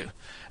church came to.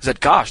 Is that,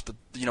 gosh,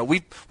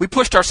 we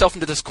pushed ourselves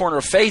into this corner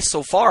of faith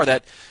so far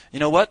that, you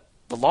know what,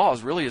 the law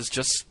is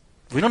just,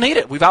 we don't need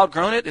it. We've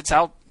outgrown it. It's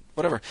out,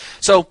 whatever.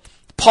 So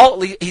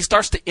Paul, he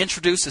starts to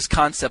introduce this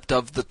concept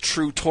of the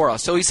true Torah.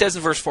 So he says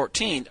in verse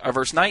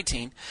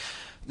 19,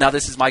 now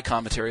this is my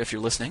commentary if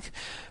you're listening,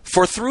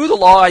 "For through the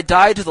law I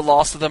died to the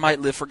law so that I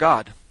might live for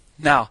God."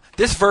 Now,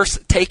 this verse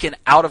taken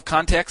out of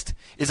context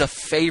is a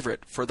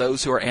favorite for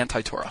those who are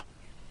anti-Torah.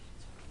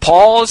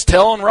 Paul is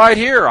telling right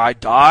here, I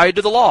died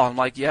to the law. I'm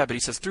like, yeah, but he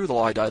says through the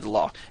law I died to the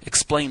law.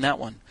 Explain that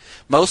one.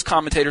 Most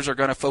commentators are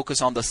going to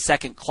focus on the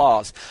second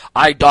clause.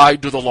 I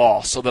died to the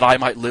law so that I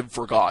might live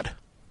for God.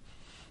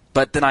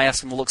 But then I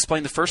ask them, well,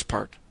 explain the first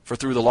part. For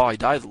through the law I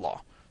died to the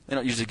law. They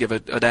don't usually give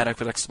an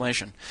adequate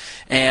explanation.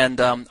 And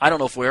I don't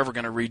know if we're ever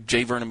going to read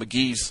J. Vernon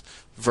McGee's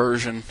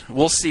version.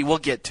 We'll see. We'll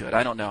get to it.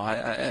 I don't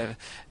know.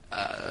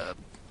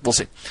 We'll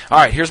see. All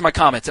right, here's my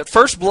comments. At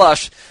first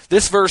blush,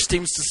 this verse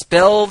seems to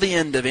spell the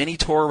end of any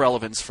Torah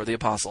relevance for the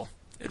apostle.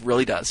 It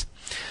really does.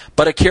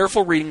 But a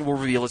careful reading will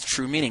reveal its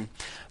true meaning.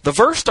 The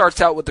verse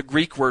starts out with the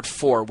Greek word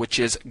for, which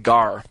is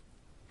gar.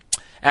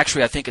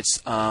 Actually, I think it's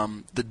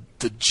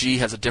the G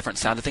has a different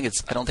sound.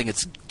 I don't think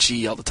it's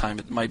G all the time.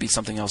 It might be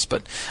something else.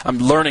 But I'm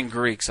learning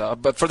Greek.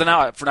 But for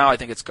now, I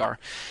think it's gar,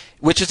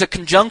 which is a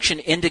conjunction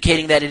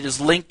indicating that it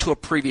is linked to a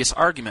previous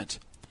argument.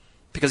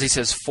 Because he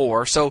says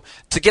for. So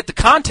to get the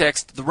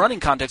context, the running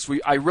context,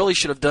 I really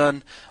should have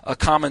done a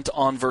comment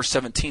on verse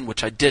 17,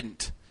 which I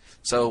didn't.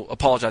 So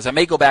apologize. I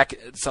may go back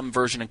at some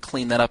version and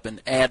clean that up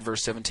and add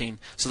verse 17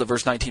 so that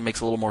verse 19 makes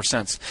a little more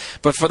sense.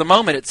 But for the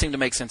moment, it seemed to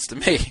make sense to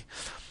me.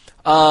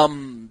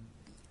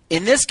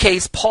 In this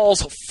case,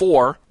 Paul's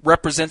for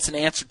represents an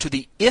answer to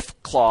the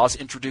if clause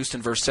introduced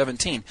in verse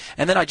 17.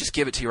 And then I just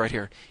give it to you right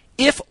here.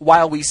 If,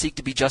 while we seek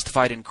to be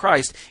justified in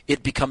Christ,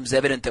 it becomes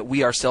evident that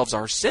we ourselves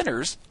are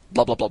sinners,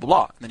 blah, blah, blah, blah,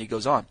 blah. And then he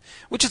goes on,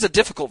 which is a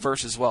difficult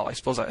verse as well. I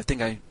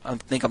think I'm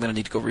going to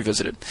need to go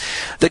revisit it.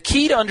 The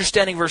key to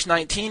understanding verse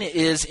 19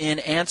 is in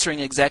answering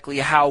exactly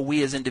how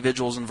we as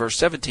individuals in verse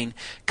 17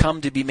 come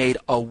to be made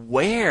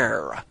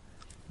aware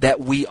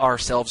that we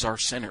ourselves are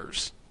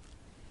sinners.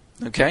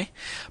 Okay?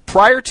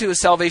 Prior to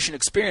his salvation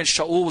experience,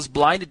 Shaul was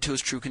blinded to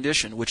his true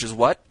condition, which is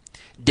what?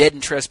 Dead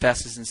in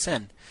trespasses and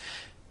sin.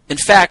 In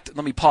fact,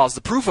 let me pause.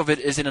 The proof of it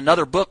is in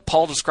another book.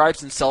 Paul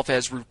describes himself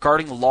as,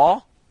 regarding the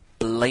law,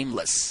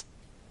 blameless.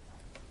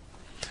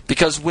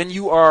 Because when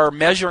you are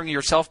measuring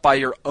yourself by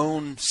your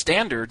own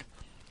standard,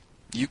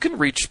 you can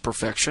reach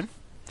perfection.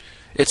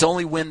 It's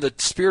only when the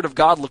Spirit of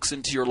God looks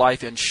into your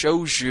life and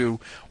shows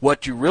you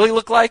what you really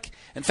look like.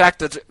 In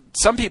fact,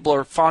 some people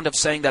are fond of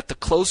saying that the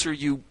closer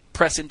you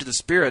press into the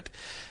Spirit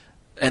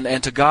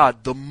and to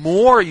God, the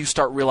more you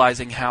start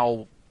realizing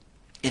how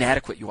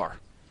inadequate you are.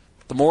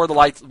 The more the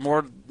light,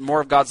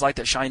 more of God's light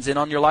that shines in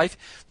on your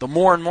life, the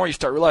more and more you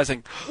start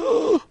realizing,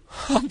 oh,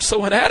 I'm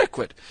so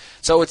inadequate.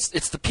 So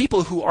it's the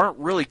people who aren't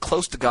really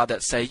close to God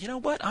that say, you know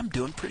what, I'm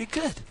doing pretty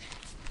good.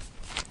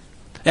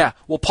 Yeah,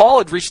 well, Paul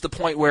had reached the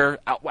point where,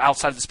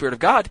 outside of the Spirit of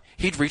God,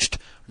 he'd reached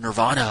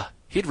nirvana.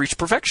 He'd reached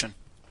perfection.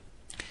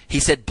 He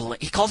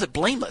calls it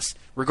blameless.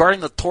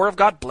 Regarding the Torah of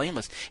God,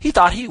 blameless. He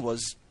thought he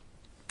was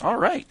all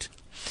right.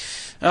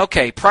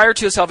 Okay, prior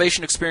to his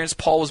salvation experience,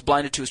 Paul was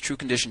blinded to his true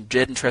condition,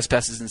 dead in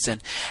trespasses and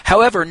sin.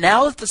 However,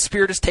 now that the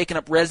Spirit has taken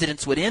up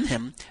residence within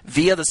him,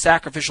 via the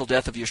sacrificial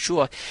death of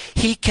Yeshua,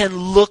 he can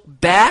look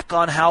back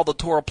on how the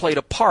Torah played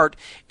a part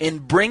in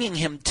bringing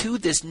him to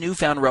this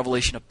newfound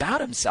revelation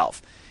about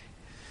himself.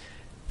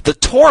 The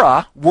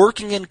Torah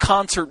working in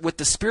concert with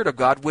the Spirit of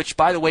God, which,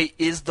 by the way,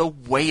 is the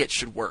way it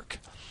should work.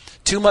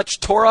 Too much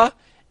Torah,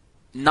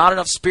 not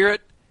enough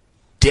Spirit,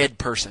 dead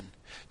person.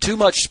 Too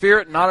much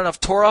Spirit, not enough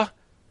Torah,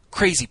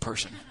 crazy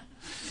person.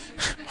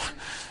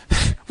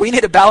 We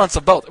need a balance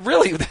of both.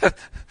 Really,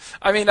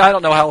 I mean, I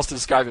don't know how else to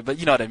describe it, but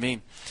you know what I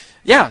mean.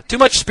 Yeah, too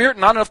much Spirit,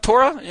 not enough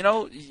Torah. You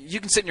know, you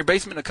can sit in your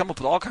basement and come up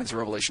with all kinds of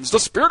revelations. The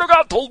Spirit of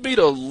God told me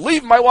to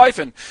leave my wife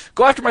and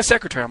go after my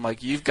secretary. I'm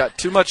like, you've got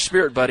too much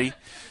Spirit, buddy.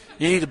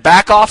 You need to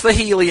back off the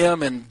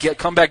helium and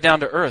come back down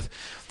to earth.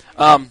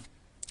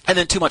 And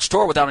then too much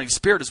Torah without any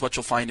Spirit is what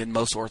you'll find in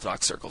most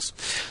Orthodox circles.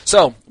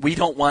 So we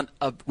don't want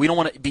to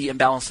be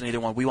imbalanced in either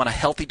one. We want a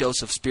healthy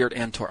dose of Spirit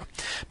and Torah.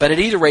 But at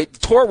either rate, the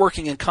Torah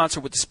working in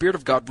concert with the Spirit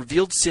of God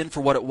revealed sin for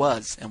what it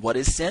was. And what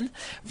is sin?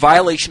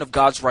 Violation of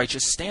God's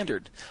righteous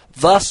standard.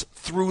 Thus,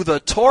 through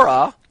the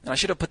Torah, and I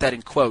should have put that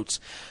in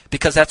quotes,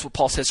 because that's what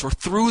Paul says, for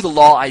through the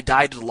law I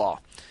died to the law.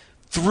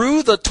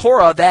 Through the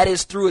Torah, that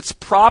is, through its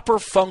proper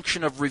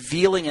function of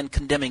revealing and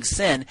condemning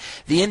sin,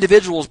 the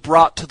individual is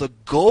brought to the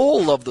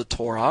goal of the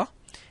Torah,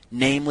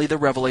 namely the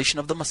revelation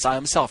of the Messiah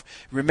himself.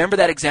 Remember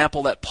that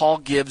example that Paul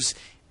gives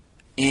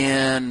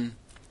in,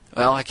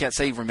 well, I can't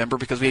say remember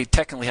because we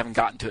technically haven't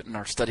gotten to it in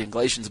our study in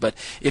Galatians, but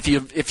if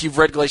you've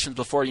read Galatians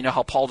before, you know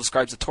how Paul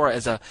describes the Torah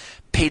as a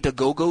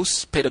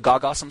pedagogos,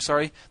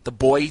 the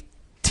boy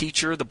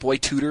teacher, the boy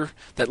tutor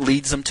that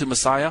leads them to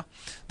Messiah.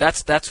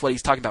 That's what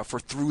he's talking about. For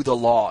through the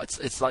law,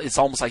 it's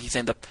almost like he's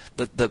saying the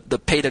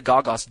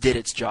pedagogos did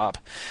its job.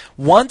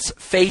 Once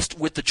faced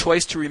with the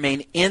choice to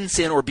remain in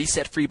sin or be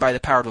set free by the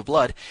power of the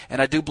blood,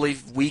 and I do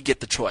believe we get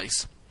the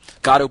choice.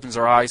 God opens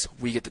our eyes,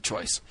 we get the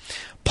choice.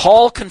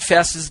 Paul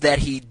confesses that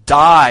he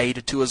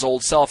died to his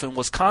old self and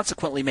was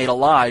consequently made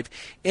alive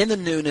in the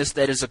newness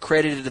that is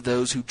accredited to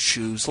those who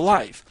choose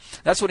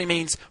life. That's what he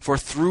means, for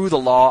through the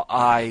law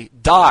I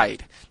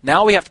died.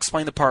 Now we have to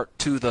explain the part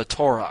to the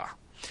Torah.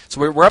 So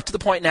we're up to the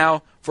point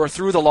now, for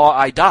through the law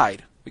I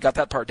died. We got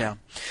that part down.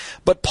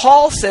 But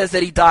Paul says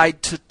that he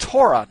died to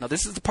Torah. Now,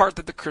 this is the part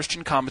that the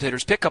Christian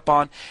commentators pick up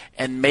on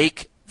and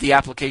make the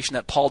application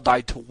that Paul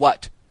died to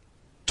what?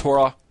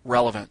 Torah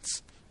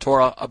relevance,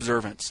 Torah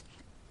observance.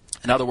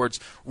 In other words,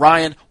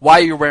 Ryan, why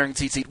are you wearing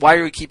tzitzit? Why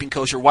are you keeping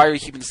kosher? Why are you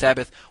keeping the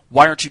Sabbath?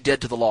 Why aren't you dead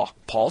to the law?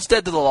 Paul's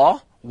dead to the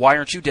law. Why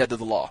aren't you dead to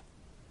the law?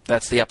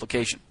 That's the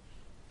application.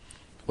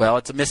 Well,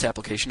 it's a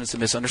misapplication. It's a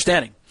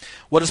misunderstanding.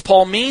 What does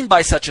Paul mean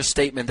by such a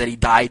statement that he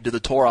died to the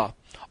Torah?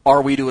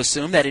 Are we to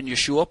assume that in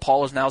Yeshua,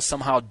 Paul is now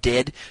somehow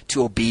dead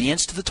to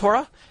obedience to the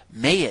Torah?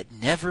 May it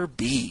never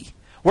be.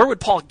 Where would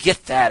Paul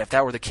get that if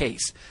that were the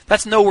case?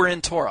 That's nowhere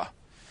in Torah.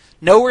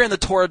 Nowhere in the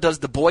Torah does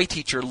the boy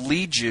teacher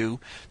lead you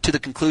to the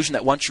conclusion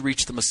that once you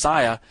reach the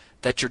Messiah,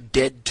 that you're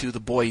dead to the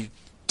boy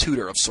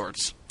tutor of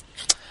sorts.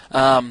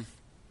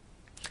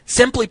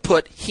 Simply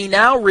put, he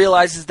now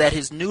realizes that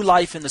his new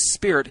life in the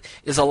Spirit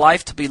is a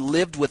life to be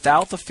lived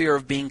without the fear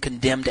of being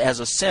condemned as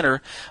a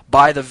sinner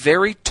by the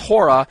very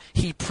Torah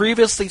he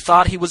previously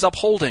thought he was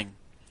upholding.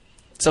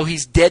 So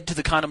he's dead to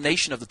the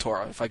condemnation of the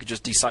Torah, if I could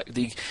just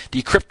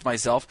decrypt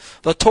myself.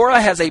 The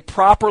Torah has a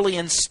properly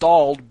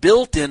installed,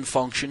 built-in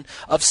function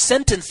of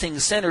sentencing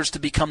sinners to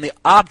become the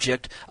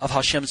object of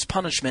Hashem's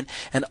punishment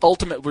and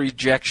ultimate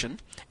rejection,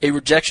 a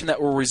rejection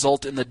that will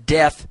result in the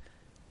death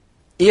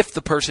if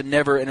the person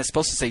never, and it's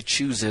supposed to say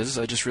chooses,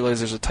 I just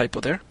realized there's a typo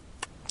there,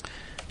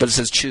 but it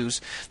says choose.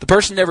 The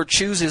person never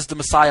chooses the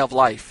Messiah of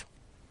life.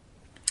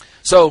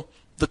 So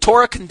the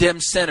Torah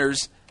condemns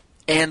sinners,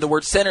 and the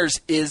word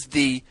sinners is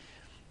the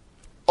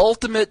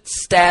ultimate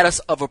status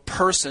of a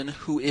person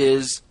who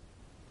is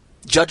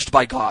judged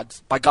by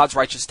God's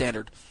righteous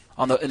standard.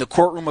 In the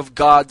courtroom of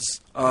God's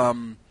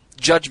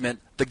judgment,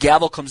 the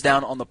gavel comes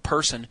down on the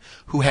person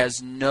who has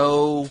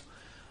no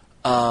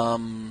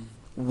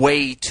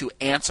way to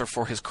answer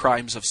for his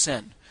crimes of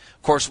sin.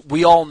 Of course,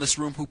 we all in this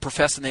room who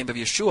profess the name of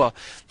Yeshua,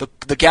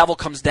 the gavel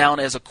comes down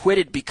as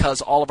acquitted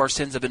because all of our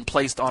sins have been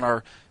placed on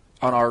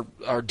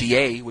our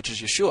DA, which is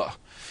Yeshua.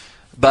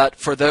 But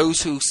for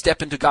those who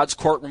step into God's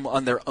courtroom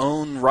on their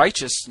own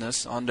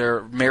righteousness, on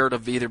their merit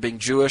of either being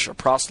Jewish or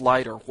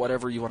proselyte or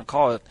whatever you want to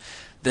call it,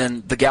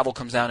 then the gavel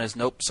comes down as,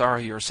 nope,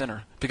 sorry, you're a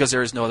sinner, because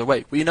there is no other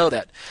way. We know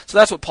that. So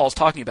that's what Paul's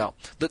talking about.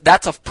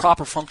 That's a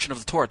proper function of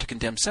the Torah, to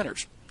condemn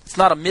sinners. It's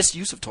not a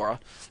misuse of Torah.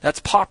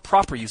 That's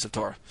proper use of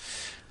Torah.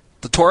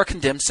 The Torah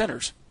condemns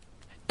sinners.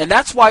 And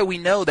that's why we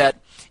know that,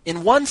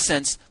 in one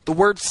sense, the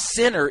word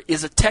sinner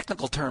is a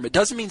technical term. It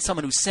doesn't mean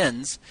someone who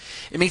sins.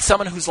 It means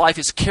someone whose life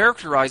is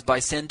characterized by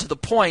sin to the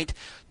point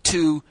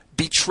to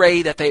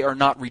betray that they are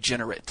not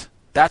regenerate.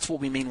 That's what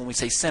we mean when we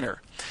say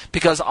sinner.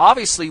 Because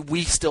obviously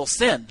we still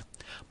sin,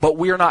 but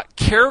we are not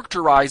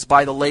characterized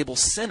by the label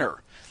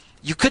sinner.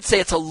 You could say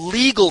it's a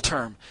legal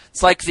term.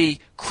 It's like the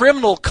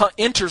criminal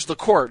enters the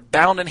court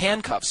bound in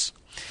handcuffs.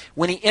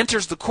 When he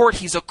enters the court,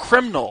 he's a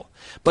criminal.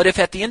 But if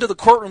at the end of the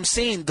courtroom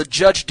scene the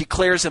judge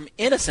declares him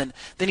innocent,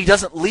 then he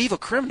doesn't leave a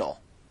criminal.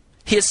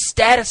 His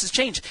status has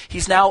changed.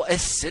 He's now a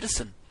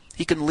citizen.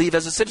 He can leave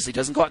as a citizen. He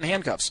doesn't go out in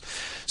handcuffs.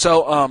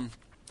 So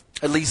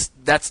at least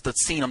that's the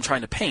scene I'm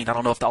trying to paint. I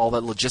don't know if all the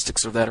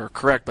logistics of that are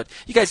correct, but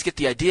you guys get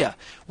the idea.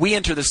 We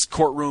enter this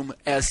courtroom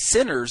as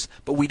sinners,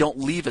 but we don't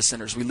leave as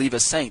sinners. We leave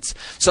as saints.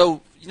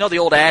 So, you know the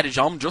old adage,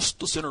 I'm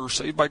just a sinner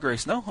saved by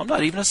grace. No, I'm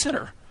not even a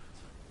sinner.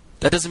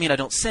 That doesn't mean I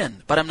don't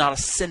sin, but I'm not a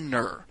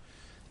sinner.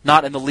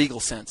 Not in the legal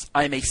sense.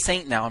 I am a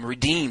saint now. I'm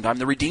redeemed. I'm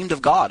the redeemed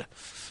of God.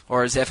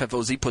 Or as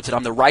FFOZ puts it,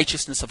 I'm the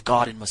righteousness of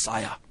God in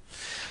Messiah.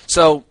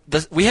 So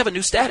we have a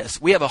new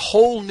status. We have a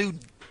whole new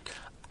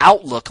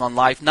outlook on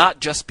life, not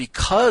just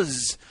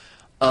because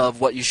of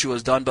what Yeshua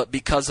has done, but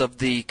because of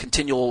the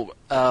continual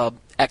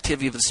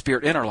activity of the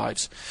Spirit in our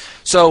lives.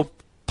 So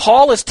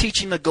Paul is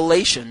teaching the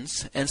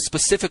Galatians, and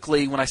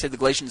specifically when I say the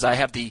Galatians, I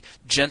have the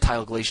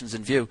Gentile Galatians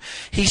in view.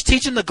 He's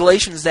teaching the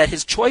Galatians that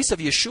his choice of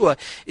Yeshua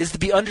is to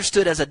be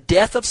understood as a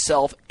death of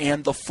self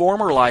and the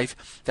former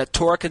life that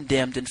Torah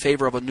condemned in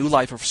favor of a new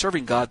life of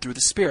serving God through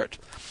the Spirit.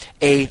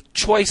 A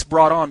choice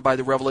brought on by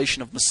the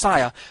revelation of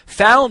Messiah,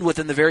 found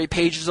within the very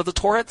pages of the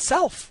Torah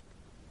itself.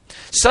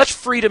 Such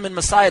freedom in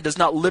Messiah does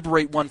not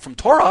liberate one from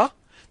Torah.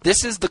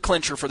 This is the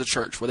clincher for the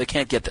church, where they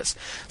can't get this.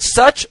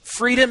 Such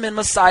freedom in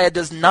Messiah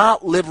does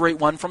not liberate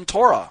one from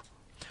Torah.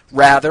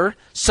 Rather,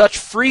 such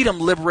freedom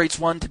liberates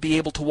one to be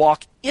able to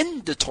walk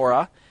into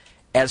Torah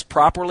as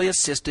properly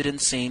assisted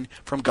and seen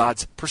from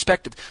God's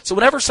perspective. So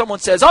whenever someone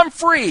says, I'm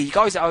free, you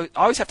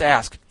always have to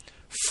ask,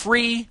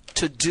 free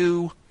to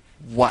do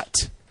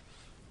what?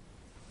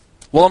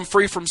 Well, I'm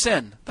free from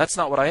sin. That's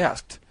not what I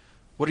asked.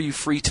 What are you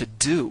free to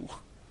do?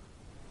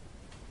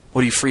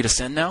 What, are you free to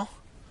sin now?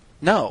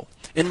 No.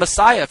 In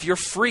Messiah, if you're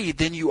free,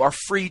 then you are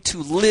free to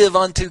live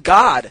unto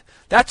God.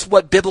 That's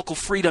what biblical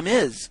freedom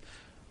is.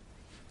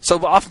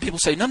 So often people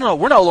say, no,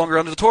 we're no longer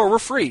under the Torah, we're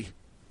free.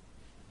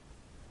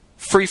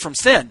 Free from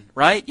sin,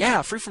 right?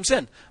 Yeah, free from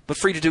sin. But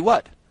free to do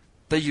what?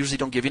 They usually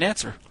don't give you an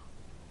answer.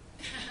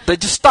 They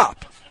just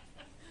stop.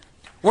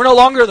 We're no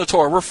longer in the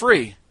Torah, we're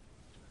free.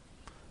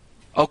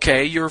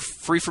 Okay, you're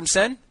free from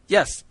sin?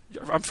 Yes.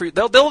 I'm free.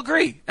 They'll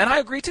agree, and I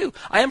agree too.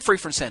 I am free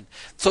from sin.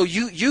 So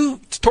you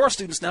Torah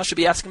students now should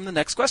be asking them the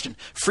next question: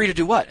 free to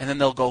do what? And then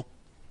they'll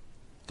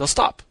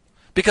stop.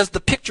 Because the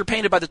picture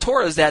painted by the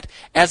Torah is that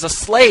as a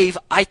slave,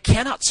 I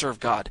cannot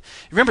serve God.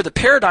 Remember, the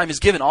paradigm is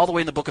given all the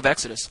way in the book of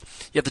Exodus.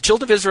 You have the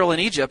children of Israel in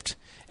Egypt,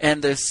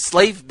 and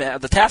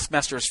the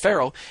taskmaster is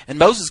Pharaoh, and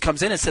Moses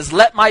comes in and says,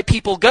 "Let my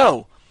people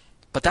go."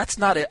 But that's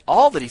not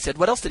all that he said.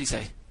 What else did he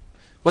say?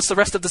 What's the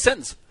rest of the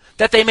sentence?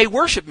 That they may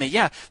worship me.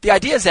 Yeah, the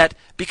idea is that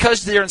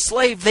because they're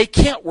enslaved, they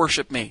can't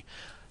worship me.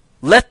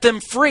 Let them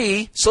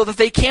free so that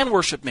they can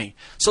worship me.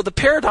 So the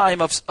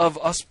paradigm of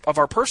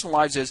our personal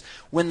lives is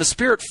when the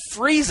Spirit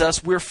frees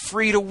us, we're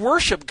free to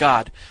worship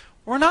God.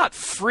 We're not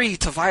free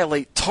to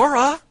violate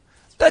Torah.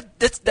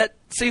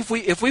 See,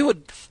 if we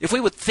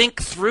would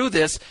think through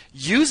this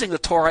using the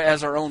Torah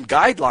as our own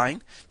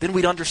guideline, then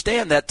we'd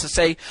understand that to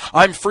say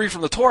I'm free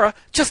from the Torah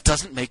just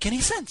doesn't make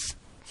any sense.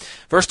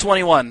 Verse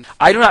 21,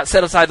 I do not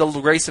set aside the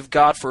grace of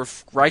God, for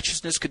if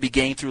righteousness could be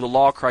gained through the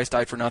law, Christ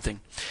died for nothing.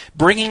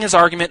 Bringing his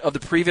argument of the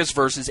previous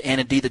verses, and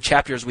indeed the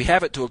chapter as we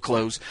have it, to a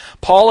close,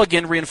 Paul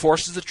again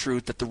reinforces the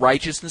truth that the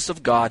righteousness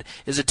of God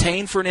is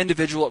attained for an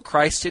individual at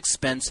Christ's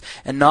expense,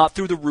 and not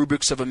through the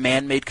rubrics of a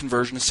man-made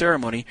conversion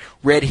ceremony,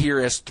 read here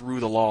as through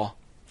the law.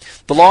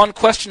 The law in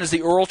question is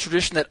the oral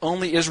tradition that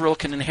only Israel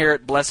can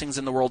inherit blessings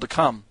in the world to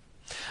come.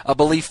 A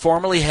belief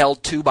formerly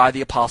held to by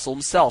the apostle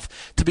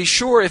himself. To be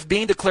sure, if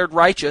being declared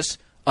righteous,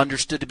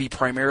 understood to be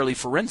primarily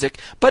forensic,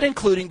 but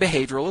including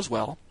behavioral as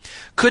well,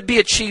 could be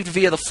achieved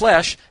via the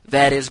flesh,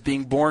 that is,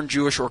 being born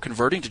Jewish or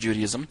converting to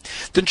Judaism,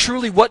 then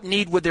truly what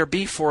need would there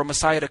be for a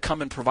Messiah to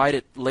come and provide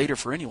it later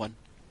for anyone?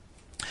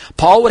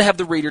 Paul would have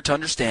the reader to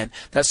understand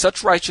that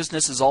such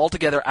righteousness is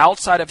altogether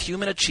outside of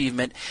human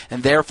achievement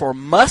and therefore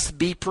must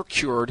be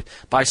procured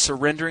by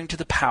surrendering to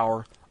the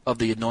power of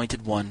the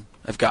Anointed One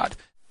of God.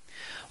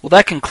 Well,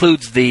 that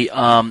concludes the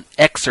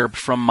excerpt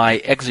from my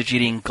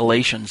Exegeting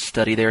Galatians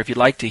study there. If you'd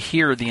like to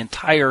hear the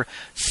entire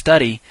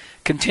study,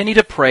 continue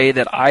to pray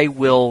that I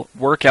will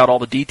work out all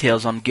the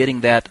details on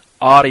getting that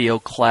audio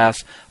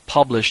class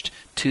published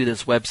to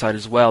this website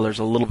as well. There's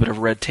a little bit of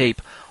red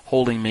tape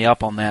holding me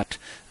up on that.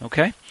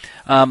 Okay?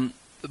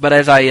 But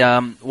as I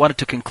wanted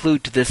to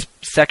conclude to this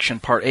section,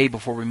 part A,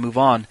 before we move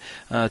on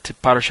to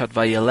Parashat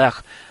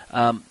Vayelech,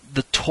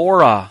 the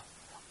Torah,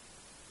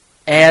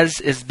 as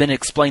has been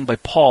explained by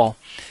Paul,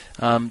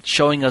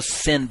 showing us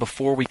sin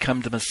before we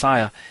come to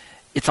Messiah,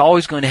 it's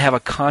always going to have a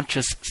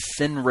conscious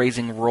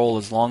sin-raising role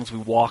as long as we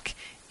walk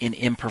in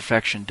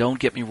imperfection. Don't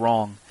get me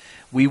wrong.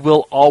 We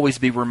will always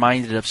be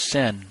reminded of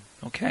sin,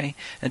 okay?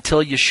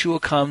 Until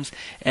Yeshua comes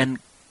and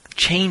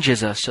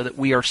changes us so that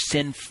we are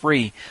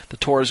sin-free. The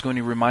Torah is going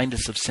to remind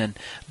us of sin.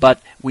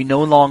 But we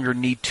no longer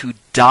need to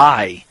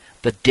die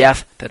the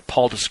death that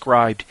Paul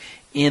described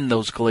in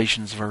those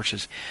Galatians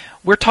verses.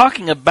 We're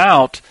talking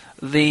about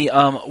the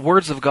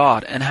words of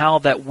God and how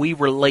that we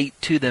relate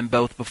to them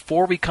both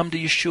before we come to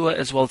Yeshua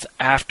as well as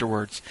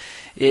afterwards.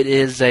 It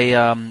is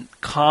a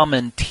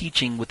common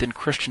teaching within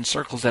Christian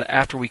circles that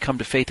after we come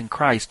to faith in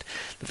Christ,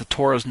 that the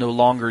Torah is no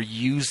longer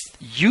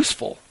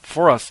useful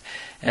for us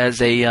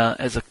as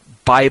a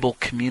Bible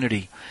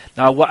community.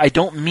 Now, what I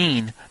don't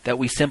mean that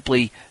we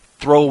simply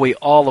throw away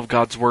all of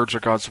God's words or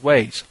God's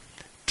ways.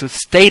 To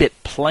state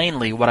it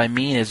plainly, what I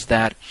mean is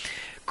that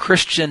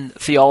Christian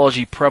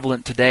theology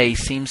prevalent today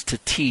seems to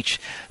teach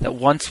that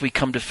once we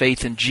come to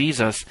faith in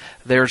Jesus,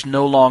 there's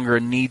no longer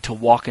a need to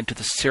walk into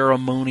the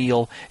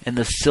ceremonial and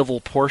the civil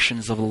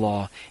portions of the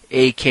law,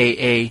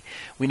 a.k.a.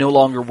 we no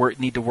longer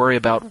need to worry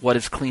about what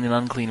is clean and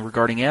unclean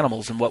regarding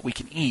animals and what we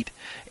can eat,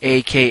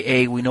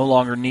 a.k.a. we no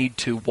longer need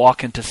to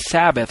walk into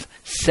Sabbath,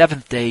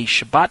 seventh-day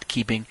Shabbat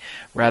keeping.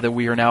 Rather,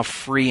 we are now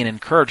free and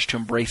encouraged to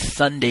embrace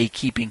Sunday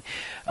keeping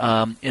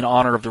in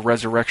honor of the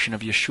resurrection of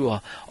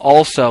Yeshua.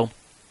 Also,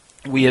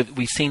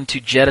 we seem to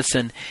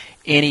jettison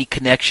any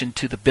connection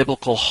to the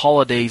biblical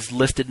holidays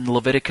listed in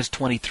Leviticus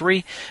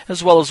 23,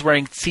 as well as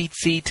wearing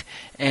tzitzit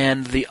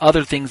and the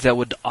other things that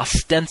would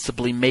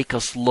ostensibly make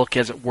us look,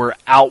 as it were,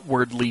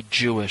 outwardly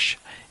Jewish.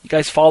 You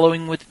guys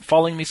following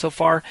me so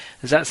far?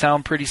 Does that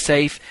sound pretty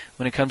safe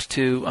when it comes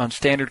to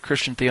standard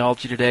Christian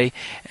theology today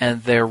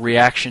and their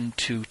reaction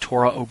to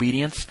Torah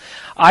obedience?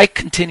 I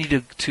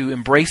continue to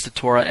embrace the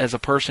Torah as a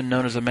person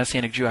known as a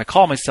Messianic Jew. I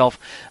call myself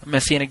a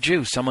Messianic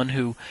Jew, someone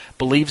who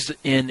believes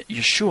in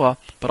Yeshua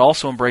but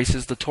also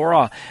embraces the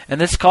Torah.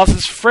 And this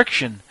causes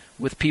friction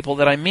with people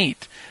that I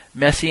meet.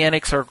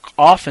 Messianics are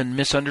often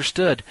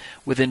misunderstood.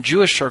 Within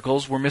Jewish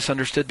circles, we're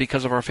misunderstood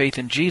because of our faith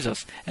in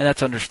Jesus, and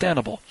that's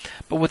understandable.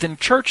 But within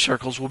church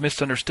circles, we're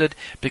misunderstood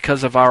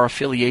because of our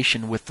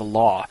affiliation with the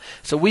law.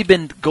 So we've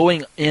been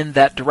going in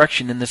that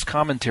direction in this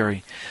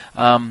commentary.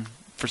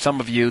 For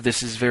some of you,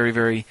 this is very,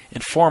 very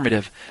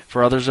informative.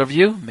 For others of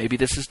you, maybe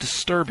this is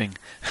disturbing.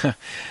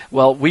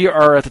 Well, we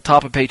are at the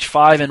top of page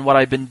 5, and what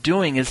I've been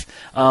doing is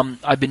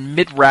I've been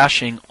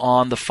mid-rashing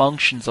on the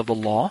functions of the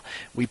law.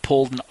 We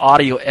pulled an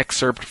audio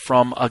excerpt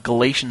from a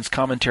Galatians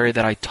commentary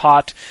that I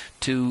taught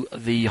to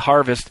the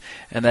Harvest,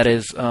 and that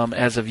is,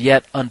 as of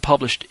yet,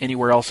 unpublished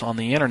anywhere else on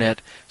the internet.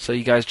 So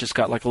you guys just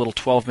got like a little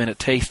 12-minute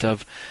taste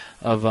of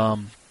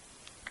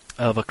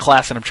a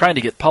class, and I'm trying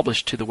to get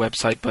published to the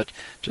website, but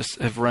just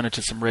have run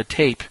into some red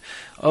tape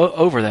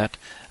over that.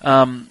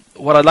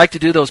 What I'd like to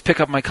do, though, is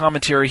pick up my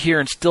commentary here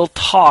and still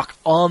talk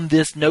on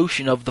this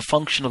notion of the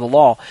function of the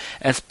law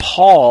as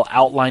Paul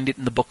outlined it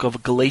in the book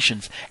of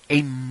Galatians,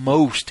 a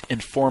most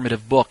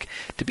informative book.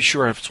 To be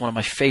sure, it's one of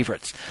my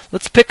favorites.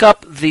 Let's pick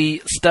up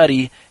the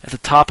study at the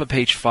top of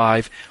page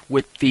 5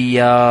 with the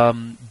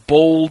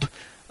bold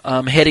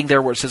heading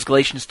there where it says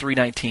Galatians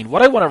 3:19.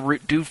 What I want to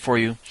do for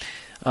you,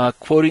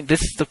 quoting,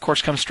 this of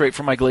course comes straight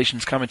from my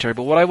Galatians commentary,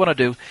 but what I want to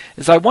do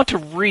is I want to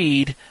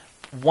read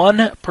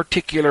one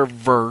particular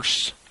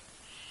verse,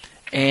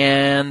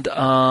 and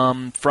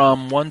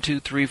from 1, 2,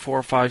 3,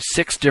 4, 5,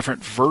 6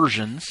 different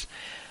versions.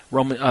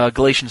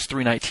 Galatians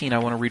 3:19 I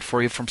want to read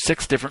for you from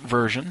 6 different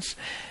versions,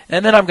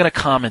 and then I'm going to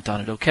comment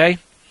on it, okay?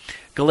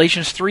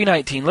 Galatians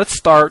 3:19, let's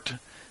start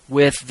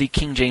with the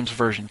King James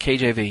Version,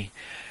 KJV.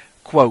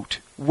 Quote,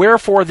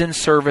 "Wherefore then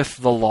serveth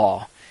the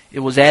law? It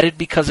was added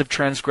because of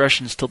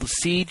transgressions till the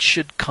seed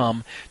should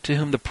come to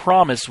whom the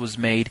promise was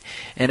made,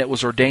 and it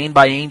was ordained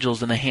by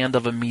angels in the hand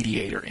of a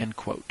mediator." End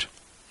quote.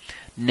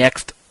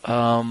 Next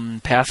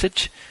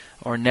passage,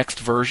 or next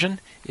version,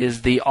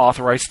 is the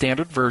Authorized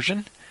Standard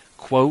Version.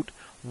 Quote,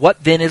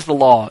 "What then is the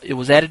law? It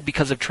was added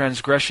because of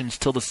transgressions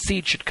till the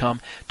seed should come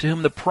to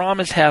whom the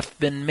promise hath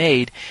been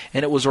made,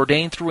 and it was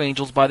ordained through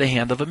angels by the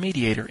hand of a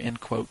mediator."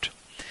 End quote.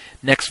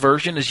 Next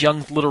version is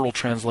Young's Literal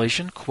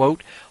Translation.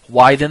 Quote,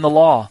 "Why then the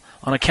law?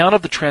 On account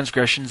of the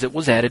transgressions it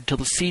was added, till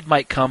the seed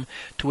might come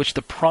to which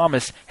the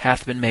promise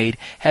hath been made,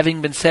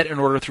 having been set in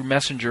order through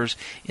messengers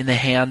in the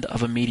hand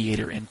of a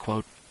mediator." End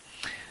quote.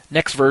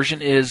 Next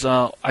version is,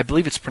 I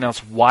believe it's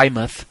pronounced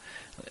Weymouth,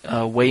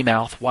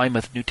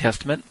 Weymouth New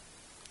Testament.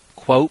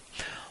 Quote,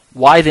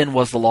 "Why then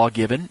was the law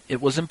given?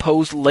 It was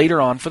imposed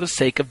later on for the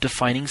sake of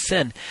defining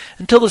sin,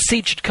 until the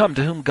seed should come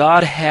to whom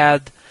God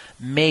had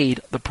made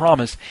the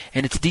promise,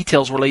 and its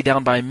details were laid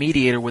down by a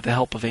mediator with the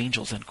help of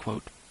angels." End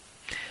quote.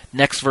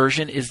 Next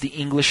version is the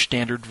English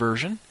Standard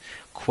Version.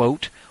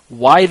 Quote,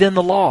 "Why then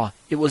the law?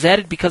 It was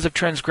added because of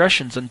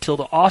transgressions until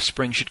the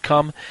offspring should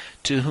come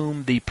to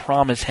whom the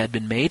promise had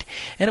been made,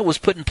 and it was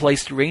put in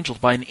place through angels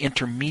by an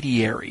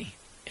intermediary."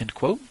 End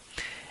quote.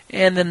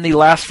 And then the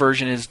last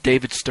version is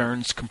David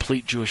Stern's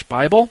Complete Jewish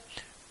Bible.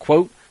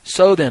 Quote,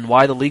 "So then,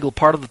 why the legal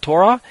part of the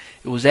Torah?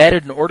 It was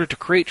added in order to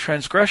create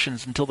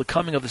transgressions until the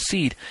coming of the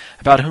seed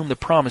about whom the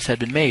promise had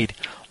been made.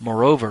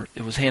 Moreover,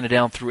 it was handed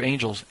down through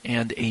angels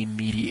and a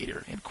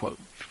mediator." End quote.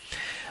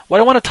 What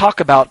I want to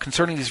talk about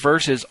concerning these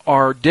verses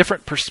are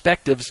different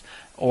perspectives,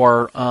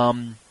 or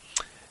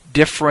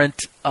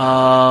different,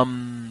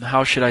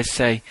 how should I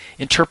say,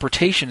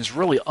 interpretations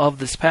really of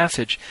this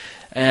passage.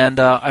 And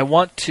I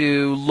want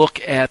to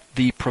look at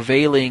the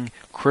prevailing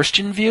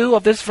Christian view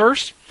of this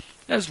verse,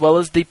 as well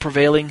as the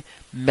prevailing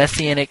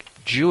Messianic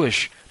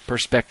Jewish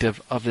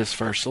perspective of this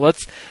verse. So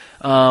let's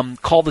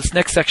call this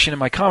next section in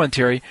my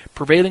commentary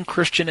Prevailing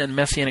Christian and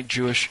Messianic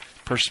Jewish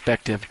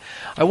Perspective.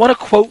 I want to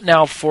quote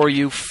now for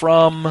you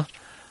from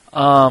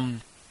a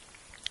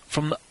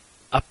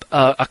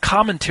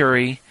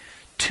commentary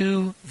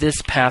to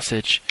this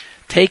passage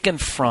taken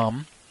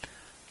from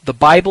the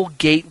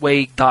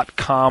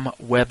BibleGateway.com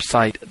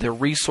website, their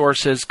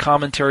resources,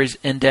 commentaries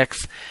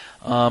index,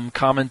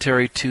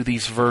 commentary to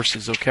these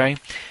verses, okay?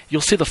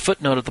 You'll see the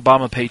footnote at the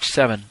bottom of page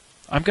 7.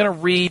 I'm going to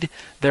read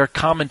their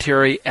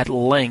commentary at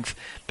length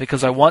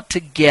because I want to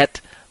get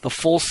the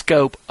full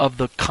scope of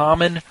the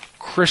common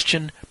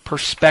Christian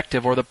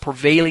perspective, or the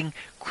prevailing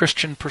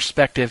Christian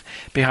perspective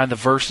behind the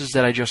verses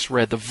that I just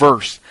read. The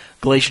verse,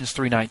 Galatians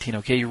 3:19.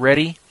 Okay, you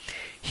ready?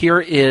 Here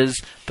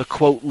is the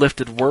quote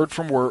lifted word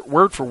for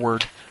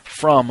word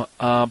from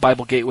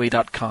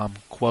BibleGateway.com.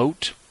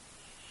 Quote,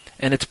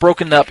 and it's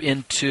broken up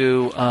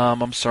into,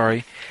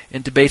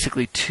 into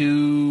basically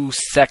 2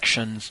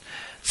 sections.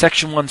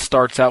 Section 1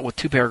 starts out with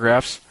 2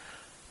 paragraphs.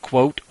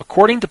 Quote,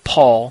 "According to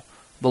Paul,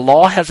 the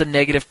law has a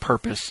negative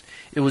purpose.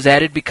 It was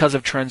added because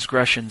of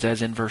transgressions,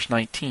 as in verse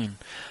 19.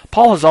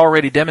 Paul has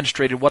already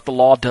demonstrated what the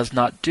law does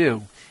not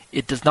do.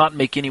 It does not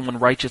make anyone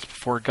righteous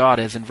before God,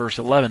 as in verse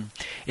 11.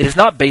 It is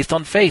not based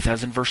on faith,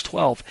 as in verse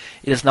 12.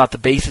 It is not the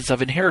basis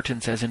of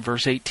inheritance, as in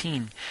verse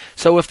 18.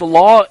 So if the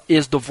law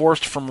is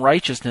divorced from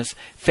righteousness,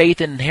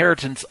 faith, and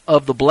inheritance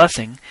of the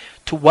blessing,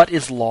 to what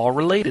is law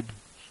related?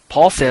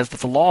 Paul says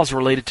that the law is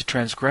related to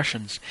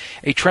transgressions.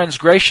 A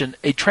transgression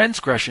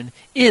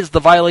is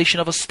the violation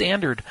of a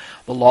standard.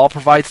 The law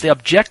provides the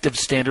objective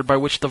standard by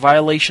which the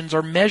violations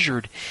are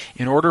measured.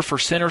 In order for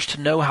sinners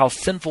to know how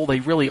sinful they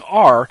really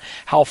are,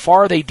 how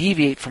far they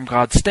deviate from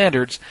God's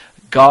standards,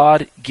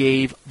 God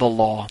gave the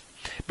law.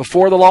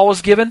 Before the law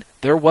was given,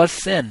 there was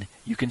sin.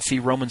 You can see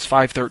Romans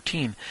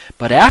 5:13.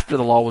 But after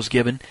the law was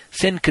given,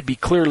 sin could be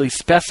clearly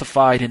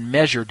specified and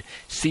measured.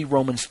 See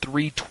Romans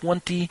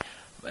 3:20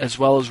 as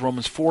well as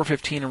Romans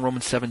 4:15 and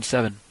Romans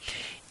 7:7.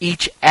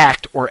 Each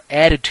act or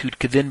attitude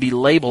could then be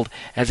labeled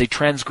as a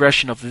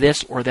transgression of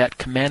this or that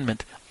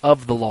commandment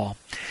of the law.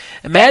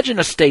 Imagine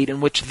a state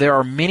in which there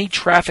are many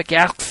traffic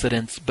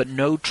accidents but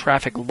no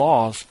traffic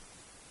laws.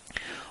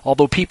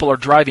 Although people are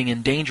driving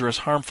in dangerous,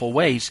 harmful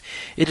ways,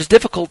 it is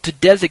difficult to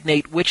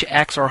designate which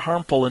acts are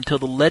harmful until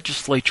the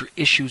legislature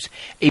issues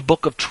a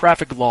book of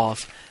traffic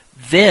laws.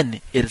 Then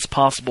it is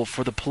possible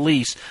for the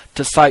police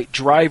to cite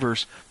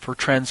drivers for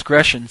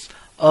transgressions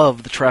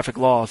of the traffic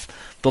laws.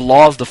 The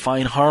laws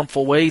define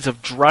harmful ways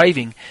of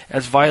driving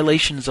as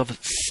violations of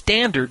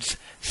standards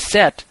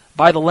set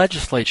by the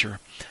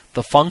legislature.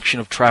 The function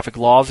of traffic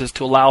laws is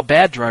to allow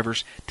bad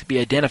drivers to be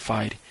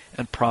identified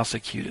and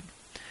prosecuted.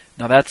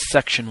 Now that's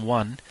section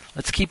 1.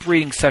 Let's keep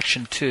reading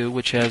section 2,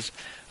 which has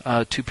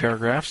 2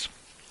 paragraphs.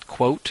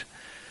 Quote,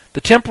 "The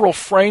temporal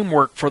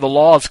framework for the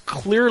law is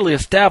clearly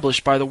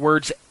established by the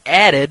words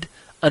added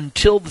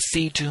until the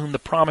seed to whom the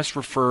promise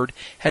referred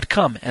had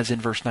come," as in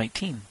verse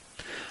 19.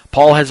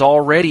 Paul has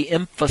already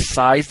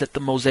emphasized that the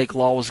Mosaic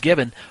law was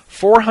given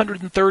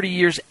 430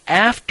 years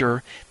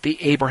after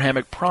the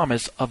Abrahamic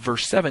promise of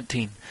verse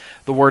 17.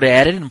 The word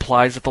added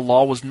implies that the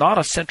law was not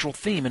a central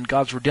theme in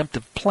God's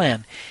redemptive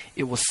plan.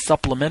 It was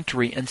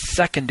supplementary and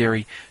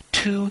secondary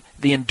to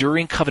the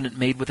enduring covenant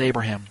made with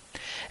Abraham.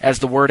 As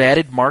the word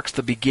added marks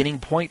the beginning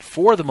point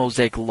for the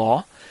Mosaic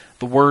law,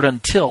 the word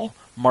until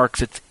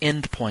marks its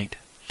end point.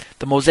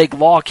 The Mosaic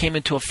law came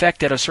into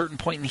effect at a certain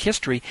point in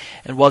history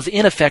and was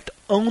in effect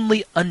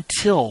only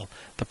until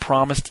the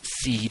promised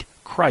seed,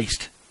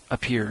 Christ,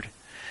 appeared.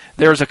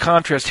 There is a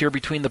contrast here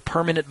between the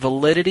permanent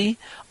validity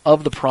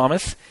of the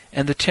promise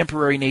and the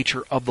temporary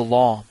nature of the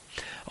law.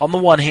 On the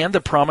one hand,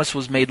 the promise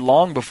was made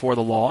long before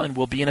the law and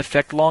will be in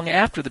effect long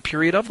after the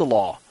period of the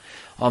law.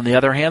 On the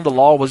other hand, the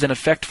law was in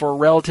effect for a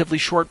relatively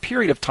short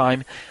period of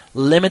time,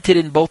 limited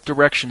in both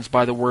directions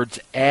by the words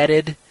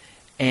added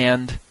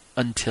and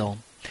until.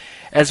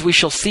 As we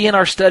shall see in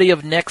our study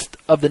of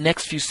the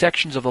next few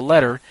sections of the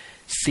letter,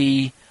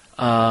 see,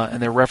 and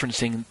they're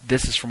referencing,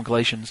 this is from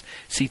Galatians,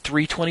 see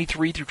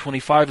 3:23 through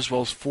 25 as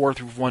well as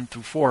 1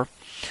 through 4.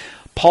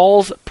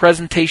 Paul's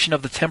presentation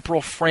of the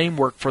temporal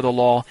framework for the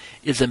law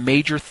is a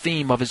major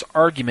theme of his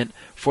argument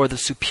for the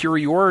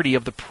superiority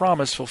of the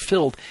promise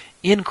fulfilled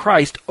in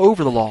Christ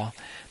over the law.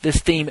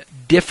 This theme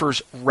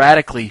differs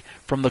radically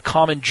from the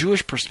common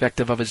Jewish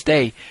perspective of his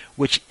day,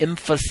 which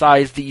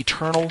emphasized the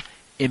eternal,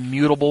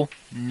 immutable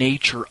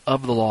nature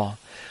of the law.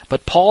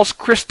 But Paul's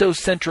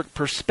Christocentric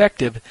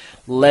perspective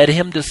led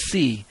him to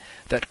see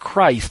that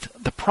Christ,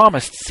 the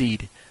promised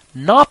seed,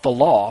 not the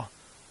law,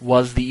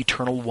 was the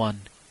eternal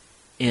one.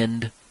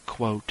 End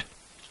quote.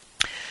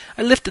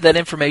 I lifted that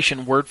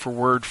information word for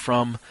word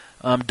from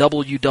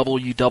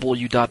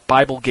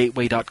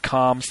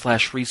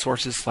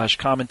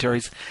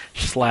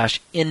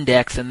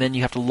www.biblegateway.com/resources/commentaries/index, and then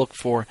you have to look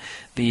for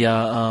the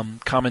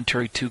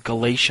commentary to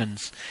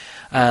Galatians.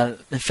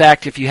 In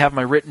fact, if you have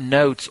my written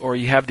notes or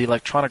you have the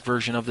electronic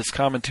version of this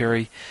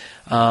commentary,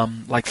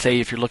 like say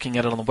if you're looking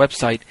at it on the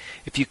website,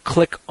 if you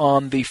click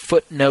on the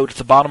footnote at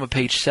the bottom of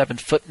page 7,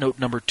 footnote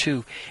number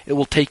 2, it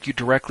will take you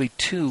directly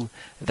to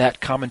that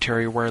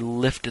commentary where I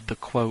lifted the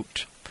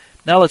quote.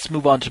 Now let's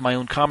move on to my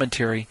own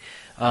commentary,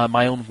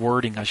 my own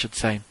wording, I should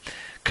say.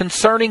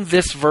 Concerning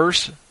this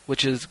verse,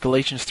 which is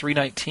Galatians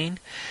 3:19,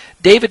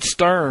 David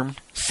Stern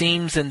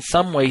seems in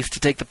some ways to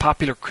take the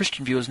popular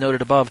Christian view as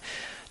noted above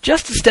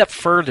just a step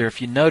further,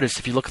 if you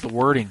look at the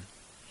wording.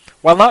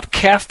 While not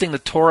casting the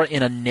Torah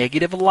in a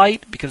negative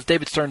light, because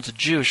David Stern's a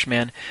Jewish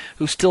man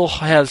who still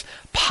has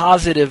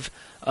positive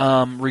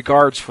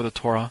regards for the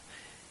Torah,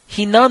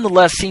 he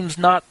nonetheless seems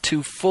not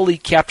to fully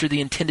capture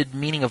the intended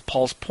meaning of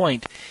Paul's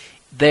point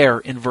there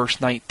in verse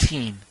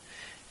 19.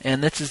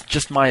 And this is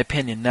just my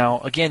opinion.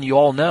 Now, again, you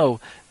all know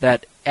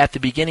that at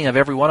the beginning of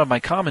every one of my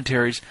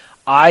commentaries,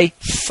 I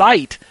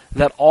cite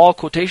that all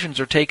quotations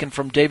are taken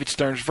from David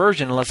Stern's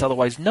version unless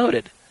otherwise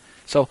noted.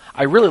 So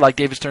I really like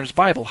David Stern's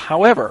Bible.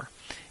 However,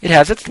 it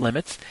has its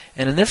limits,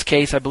 and in this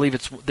case, I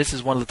believe this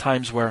is one of the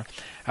times where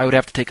I would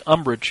have to take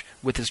umbrage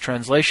with his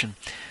translation.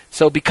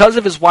 So because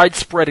of his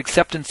widespread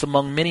acceptance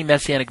among many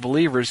Messianic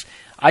believers,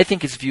 I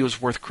think his view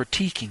is worth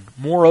critiquing.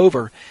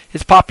 Moreover,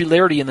 his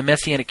popularity in the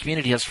Messianic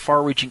community has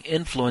far-reaching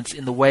influence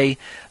in the way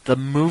the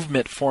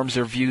movement forms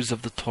their views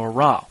of the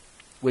Torah,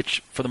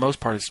 which for the most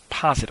part is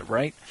positive,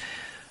 right?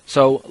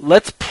 So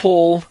let's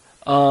pull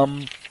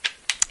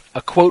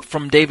a quote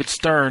from David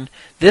Stern,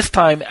 this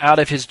time out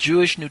of his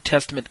Jewish New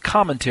Testament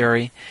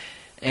commentary,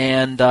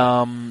 and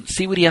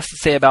see what he has to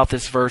say about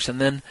this verse, and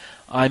then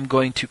I'm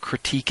going to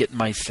critique it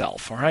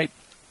myself. All right?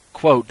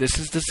 Quote, this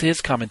is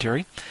his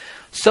commentary.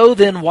 So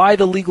then, why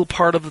the legal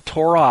part of the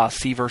Torah?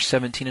 See verse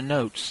 17 in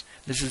notes.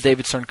 This is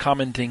David Stern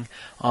commenting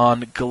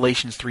on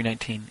Galatians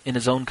 3:19 in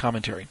his own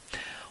commentary.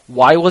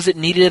 Why was it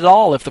needed at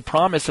all if the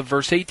promise of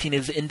verse 18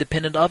 is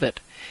independent of it?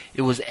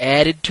 It was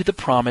added to the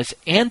promise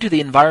and to the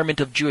environment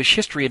of Jewish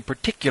history in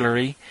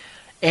particularly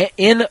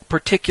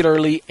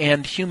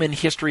and human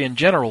history in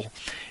general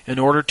in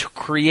order to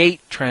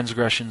create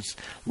transgressions,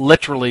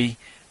 literally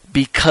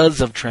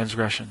because of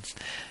transgressions.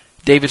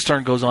 David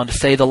Stern goes on to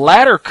say the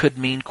latter could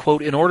mean,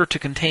 quote, in order to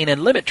contain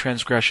and limit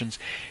transgressions,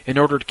 in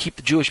order to keep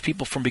the Jewish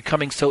people from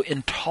becoming so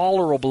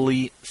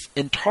intolerably,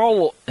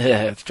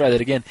 let's try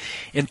that again,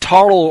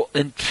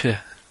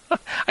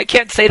 I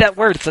can't say that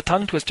word, it's a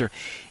tongue twister,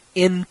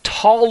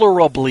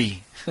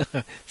 intolerably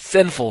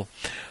sinful,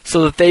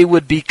 so that they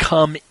would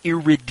become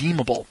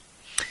irredeemable.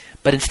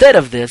 But instead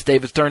of this,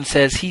 David Stern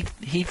says he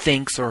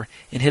thinks, or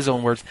in his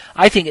own words,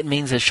 I think it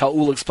means, as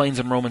Shaul explains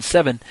in Romans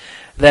 7,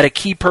 that a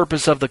key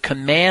purpose of the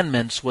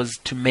commandments was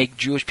to make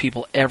Jewish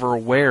people ever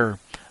aware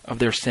of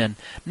their sin.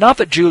 Not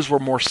that Jews were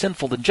more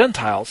sinful than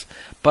Gentiles,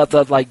 but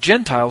that like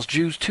Gentiles,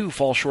 Jews too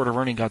fall short of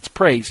earning God's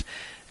praise,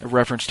 a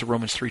reference to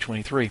Romans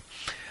 3:23.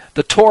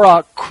 The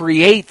Torah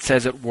creates,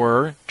 as it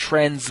were,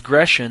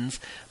 transgressions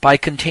by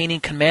containing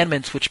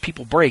commandments which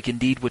people break,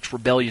 indeed which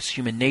rebellious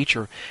human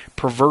nature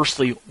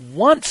perversely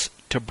wants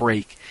to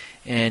break.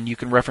 And you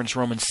can reference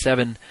Romans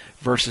 7,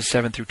 verses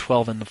 7 through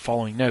 12 in the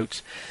following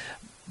notes.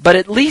 But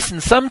at least in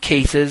some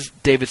cases,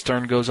 David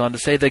Stern goes on to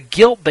say, the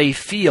guilt they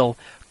feel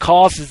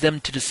causes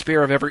them to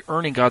despair of ever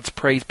earning God's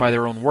praise by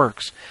their own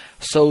works,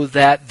 so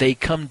that they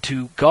come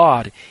to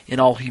God in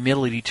all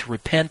humility to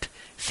repent,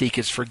 seek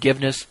His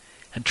forgiveness,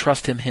 and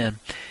trust Him.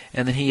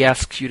 And then he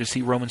asks you to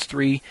see Romans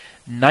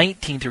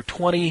 3:19 through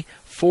 20,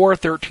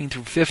 4:13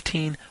 through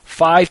 15,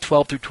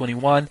 5:12 through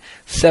 21,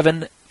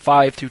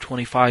 7:5 through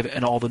 25,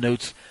 and all the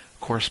notes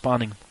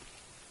corresponding.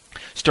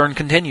 Stern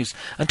continues,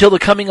 until the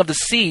coming of the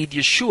seed,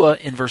 Yeshua,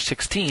 in verse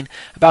 16,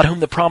 about whom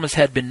the promise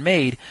had been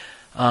made,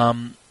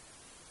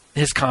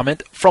 his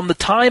comment, from the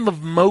time of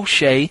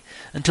Moshe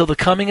until the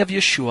coming of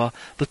Yeshua,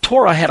 the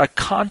Torah had a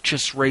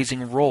conscious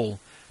raising role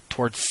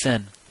towards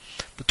sin.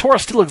 The Torah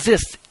still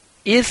exists,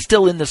 is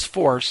still in this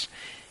force.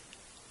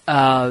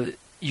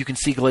 You can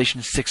see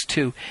Galatians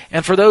 6:2.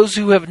 And for those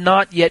who have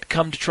not yet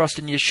come to trust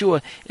in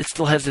Yeshua, it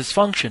still has this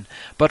function.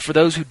 But for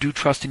those who do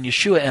trust in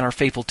Yeshua and are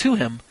faithful to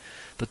Him,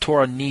 the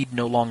Torah need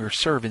no longer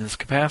serve in this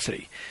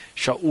capacity.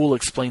 Shaul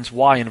explains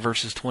why in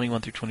verses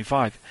 21 through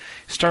 25.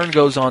 Stern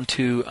goes on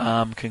to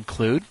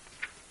conclude,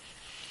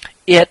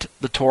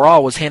 the Torah,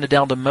 was handed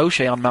down to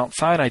Moshe on Mount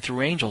Sinai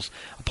through angels,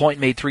 a point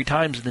made 3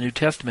 times in the New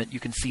Testament. You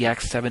can see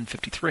Acts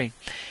 7:53.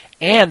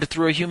 And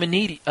through a human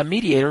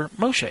mediator,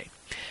 Moshe.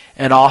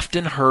 An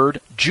often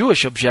heard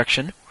Jewish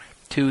objection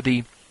to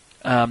the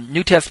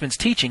New Testament's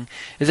teaching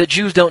is that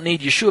Jews don't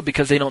need Yeshua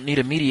because they don't need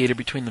a mediator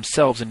between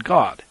themselves and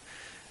God.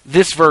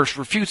 This verse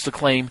refutes the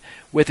claim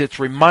with its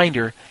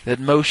reminder that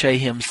Moshe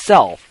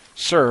himself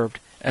served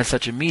as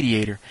such a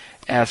mediator,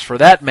 as for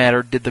that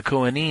matter did the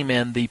Kohanim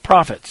and the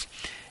prophets.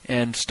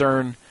 And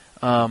Stern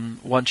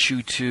wants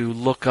you to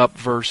look up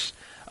Hebrews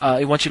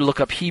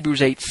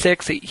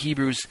 8:6,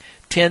 Hebrews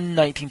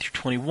 10:19 through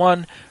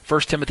 21,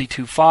 1 Timothy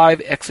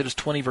 2:5, Exodus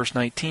 20 verse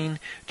 19,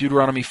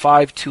 Deuteronomy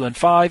 5:2 and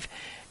 5,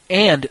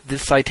 and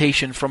this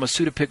citation from a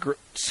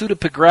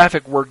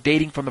pseudepigraphic work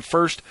dating from the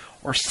 1st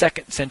or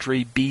 2nd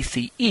century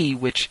BCE,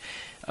 which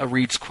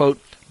reads, quote,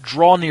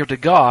 draw near to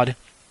God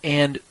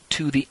and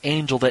to the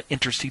angel that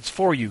intercedes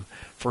for you,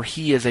 for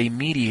he is a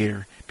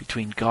mediator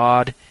between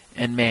God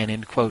and man,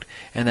 end quote.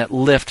 And that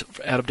lift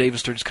out of David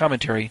Stern's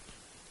commentary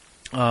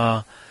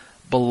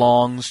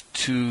belongs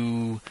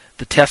to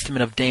the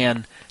Testament of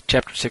Dan,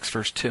 chapter 6,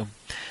 verse 2.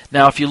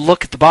 Now, if you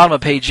look at the bottom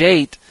of page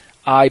 8,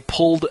 I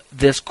pulled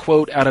this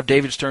quote out of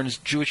David Stern's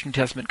Jewish New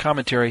Testament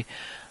commentary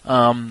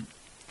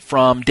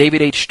from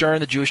David H.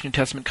 Stern, the Jewish New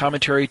Testament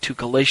commentary to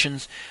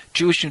Galatians,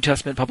 Jewish New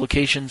Testament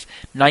Publications,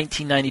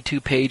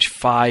 1992, page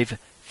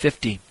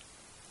 550.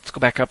 Let's go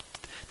back up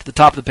to the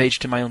top of the page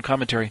to my own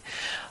commentary.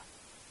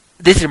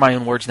 These are my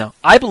own words now.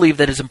 I believe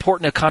that as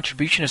important a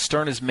contribution as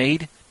Stern has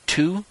made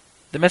to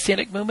the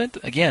Messianic movement,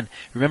 again,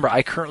 remember,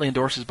 I currently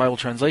endorse his Bible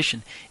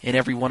translation in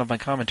every one of my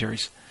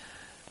commentaries.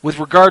 With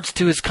regards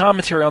to his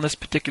commentary on this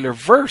particular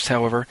verse,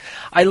 however,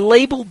 I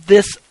labeled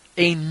this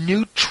a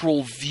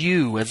neutral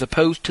view as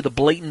opposed to the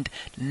blatant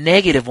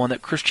negative one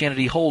that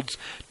Christianity holds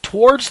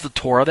towards the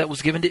Torah that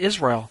was given to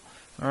Israel.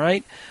 All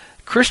right?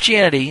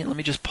 Christianity, let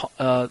me just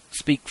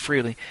speak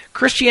freely.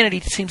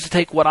 Christianity seems to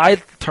take what I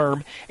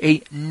term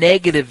a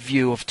negative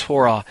view of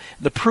Torah.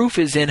 The proof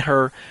is in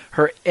her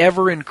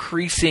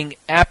ever-increasing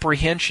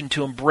apprehension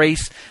to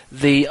embrace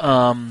the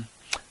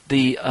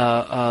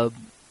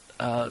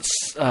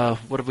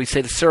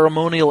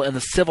ceremonial and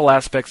the civil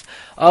aspects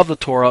of the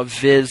Torah,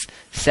 viz.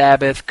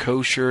 Sabbath,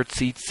 kosher,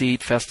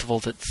 tzitzit,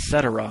 festivals,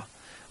 etc.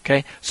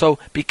 Okay, so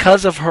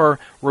because of her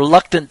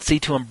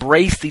reluctancy to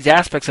embrace these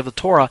aspects of the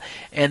Torah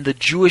and the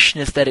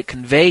Jewishness that it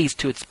conveys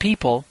to its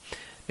people,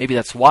 maybe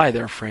that's why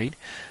they're afraid,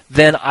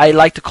 then I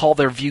like to call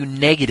their view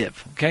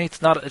negative. Okay, it's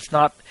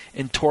not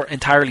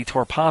entirely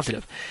Torah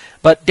positive.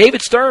 But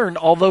David Stern,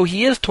 although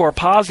he is Torah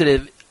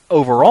positive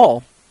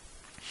overall,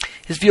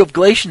 his view of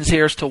Galatians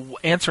here is to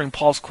answering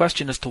Paul's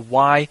question as to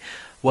why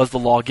was the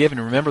law given.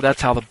 Remember,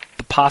 that's how the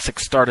Pasuk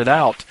started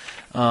out.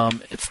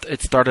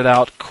 It started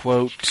out,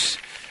 quote,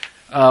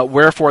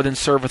 wherefore then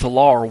serveth the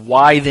law, or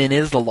why then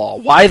is the law?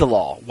 Why the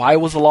law? Why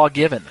was the law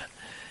given?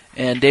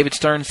 And David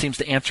Stern seems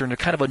to answer in a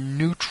kind of a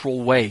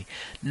neutral way,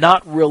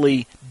 not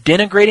really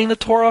denigrating the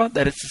Torah,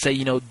 that is to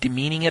say,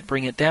 demeaning it,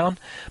 bringing it down,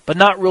 but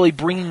not really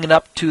bringing it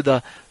up to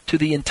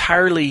the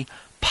entirely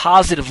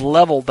positive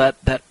level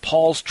that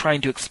Paul's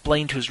trying to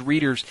explain to his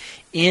readers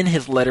in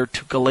his letter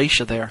to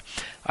Galatia there.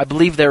 I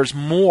believe there's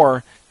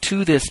more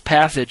to this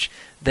passage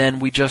than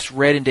we just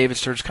read in David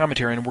Stern's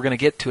commentary, and we're going to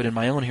get to it in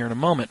my own here in a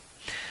moment.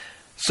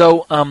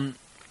 So,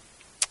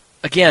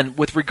 again,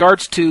 with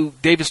regards to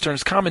David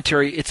Stern's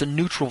commentary, it's a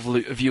neutral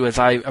view as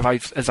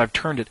I've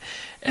termed it,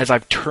 as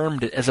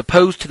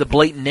opposed to the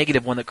blatant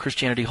negative one that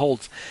Christianity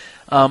holds.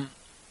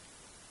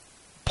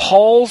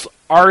 Paul's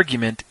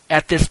argument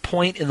at this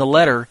point in the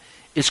letter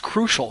is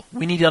crucial.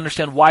 We need to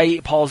understand why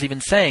Paul is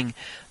even saying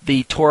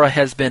the Torah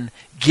has been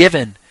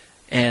given.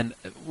 And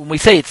when we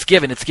say it's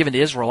given to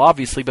Israel,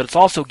 obviously, but it's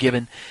also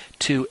given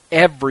to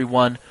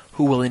everyone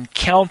who will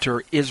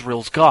encounter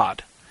Israel's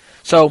God.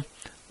 So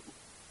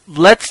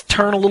let's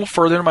turn a little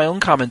further in my own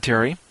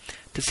commentary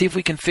to see if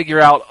we can figure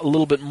out a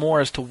little bit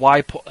more as to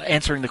why,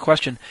 answering the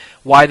question,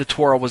 why the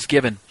Torah was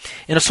given.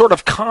 In a sort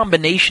of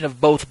combination of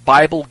both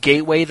Bible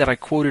Gateway that I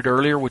quoted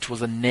earlier, which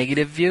was a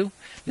negative view.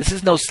 This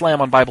is no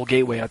slam on Bible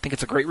Gateway. I think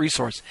it's a great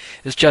resource.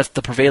 It's just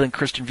the prevailing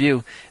Christian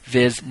view,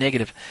 viz.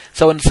 Negative.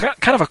 So it's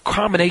kind of a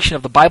combination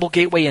of the Bible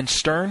Gateway and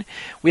Stern.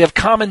 We have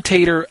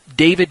commentator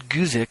David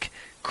Guzik,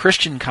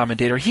 Christian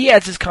commentator. He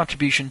adds his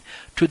contribution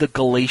to the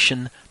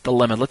Galatian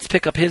dilemma. Let's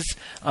pick up his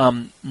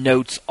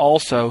notes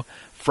also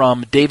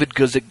from David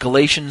Guzik,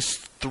 Galatians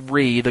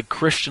 3, the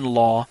Christian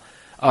Law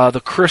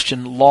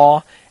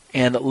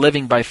and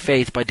Living by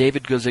Faith by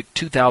David Guzik,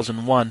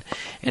 2001.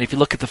 And if you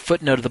look at the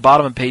footnote at the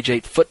bottom of page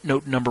 8,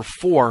 footnote number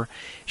 4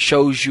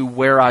 shows you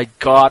where I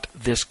got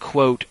this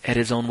quote at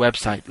his own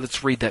website.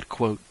 Let's read that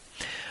quote.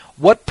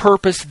 What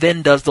purpose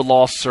then does the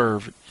law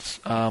serve?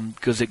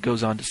 Guzik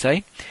goes on to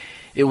say,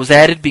 it was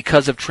added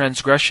because of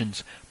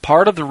transgressions.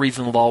 Part of the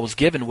reason the law was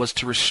given was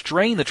to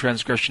restrain the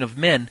transgression of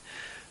men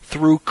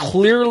through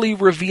clearly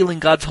revealing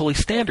God's holy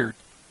standard.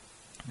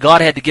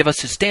 God had to give us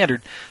His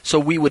standard so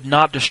we would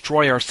not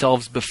destroy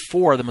ourselves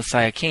before the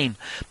Messiah came.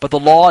 But the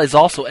law is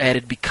also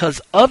added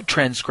because of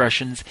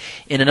transgressions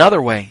in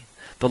another way.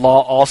 The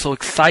law also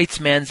excites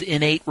man's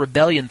innate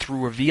rebellion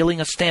through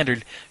revealing a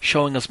standard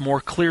showing us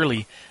more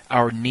clearly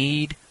our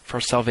need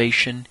for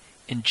salvation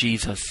in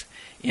Jesus.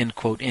 End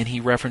quote. And he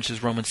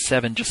references Romans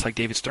 7 just like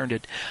David Stern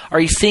did. Are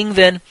you seeing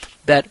then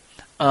that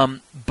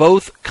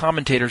both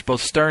commentators,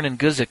 both Stern and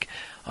Guzik,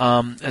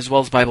 as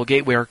well as Bible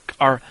Gateway,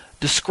 are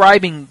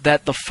describing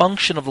that the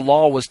function of the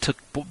law was to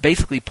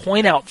basically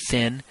point out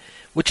sin,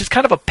 which is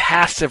kind of a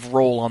passive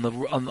role on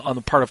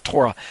the part of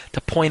Torah,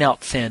 to point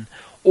out sin,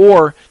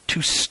 or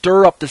to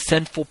stir up the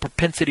sinful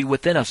propensity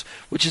within us,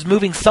 which is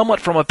moving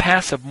somewhat from a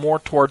passive more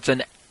towards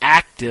an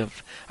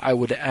active, I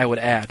would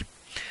add.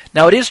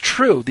 Now it is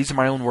true, these are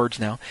my own words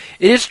now,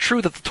 it is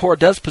true that the Torah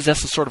does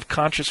possess a sort of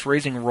conscious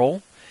raising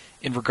role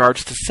in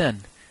regards to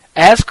sin,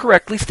 as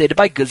correctly stated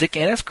by Guzik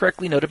and as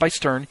correctly noted by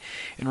Stern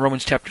in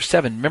Romans chapter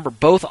 7. Remember,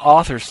 both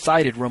authors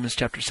cited Romans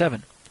chapter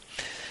 7.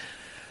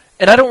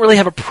 And I don't really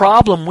have a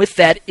problem with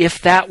that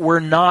if that were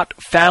not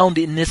found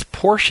in this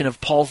portion of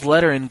Paul's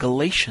letter in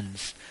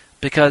Galatians,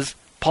 because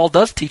Paul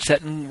does teach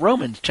that in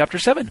Romans chapter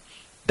 7.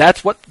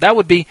 That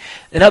would be,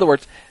 in other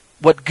words,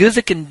 what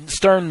Guzik and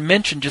Stern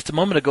mentioned just a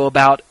moment ago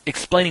about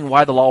explaining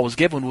why the law was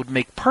given would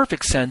make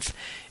perfect sense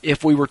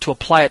if we were to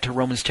apply it to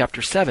Romans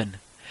chapter 7.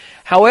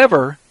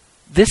 However,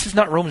 this is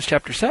not Romans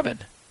chapter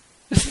 7.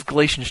 This is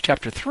Galatians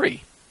chapter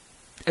 3.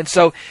 And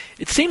so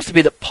it seems to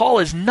be that Paul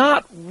is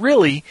not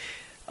really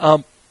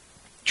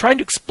trying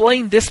to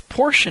explain this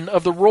portion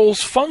of the role and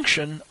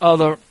function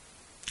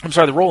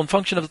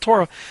of the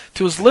Torah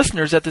to his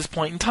listeners at this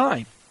point in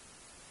time.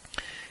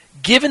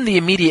 Given the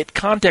immediate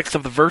context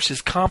of the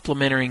verses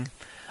complementing,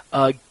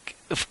 let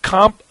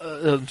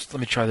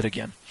me try that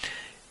again.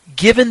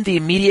 Given the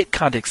immediate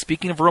context,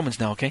 speaking of Romans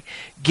now, okay?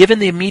 Given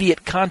the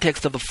immediate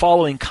context of the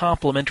following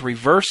complementary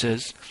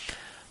verses,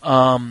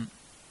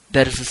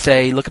 that is to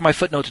say, look at my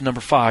footnote to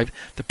number 5,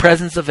 the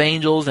presence of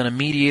angels and a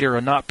mediator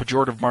are not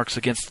pejorative marks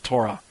against the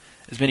Torah,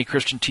 as many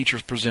Christian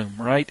teachers presume,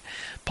 right?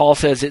 Paul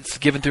says it's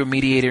given through a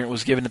mediator and it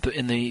was given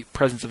in the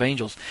presence of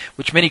angels,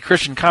 which many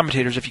Christian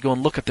commentators, if you go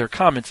and look at their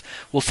comments,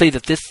 will say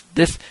that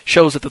this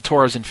shows that the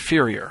Torah is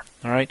inferior,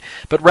 all right?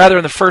 But rather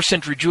in the first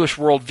century Jewish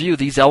worldview,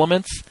 these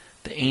elements,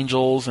 the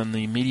angels and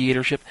the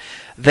mediatorship,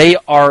 they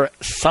are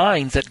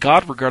signs that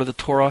God regarded the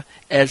Torah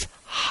as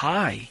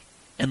high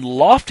and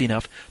lofty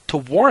enough to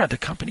warrant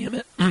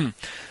accompaniment.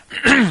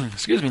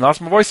 Excuse me,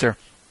 lost my voice there.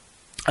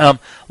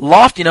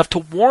 Lofty enough to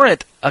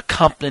warrant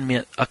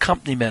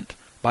accompaniment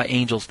by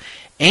angels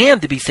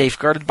and to be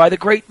safeguarded by the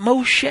great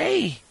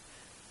Moshe.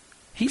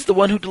 He's the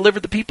one who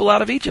delivered the people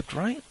out of Egypt,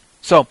 right?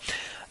 So,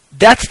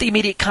 That's the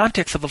immediate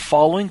context of the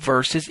following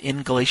verses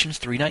in Galatians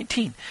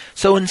 3:19.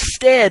 So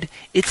instead,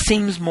 it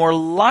seems more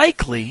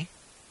likely,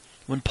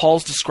 when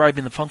Paul's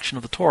describing the function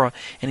of the Torah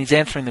and he's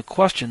answering the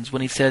questions,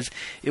 when he says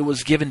it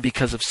was given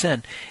because of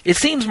sin, it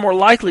seems more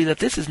likely that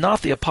this is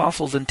not the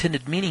apostle's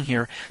intended meaning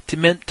here to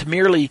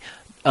merely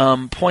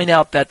point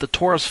out that the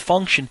Torah's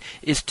function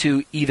is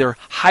to either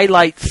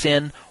highlight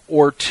sin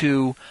or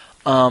to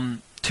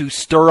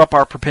stir up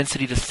our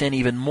propensity to sin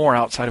even more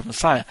outside of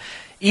Messiah.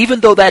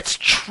 Even though that's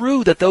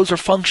true that those are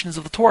functions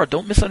of the Torah,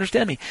 don't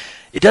misunderstand me.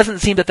 It doesn't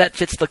seem that that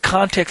fits the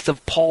context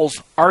of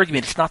Paul's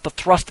argument. It's not the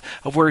thrust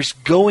of where he's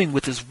going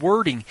with his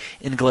wording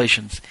in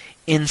Galatians.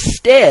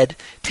 Instead,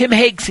 Tim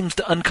Hegg seems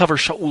to uncover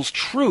Shaul's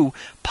true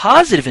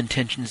positive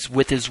intentions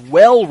with his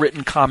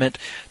well-written comment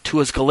to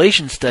his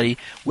Galatians study,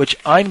 which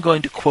I'm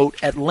going to quote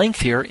at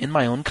length here in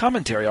my own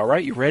commentary. All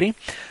right, you ready?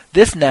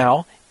 This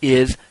now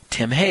is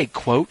Tim Hegg,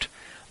 quote,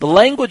 "The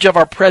language of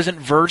our present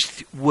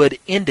verse would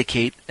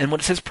indicate," and when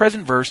it says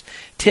present verse,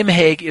 Tim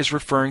Hegg is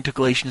referring to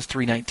Galatians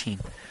 3:19.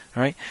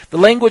 All right? "The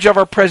language of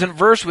our present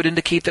verse would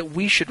indicate that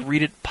we should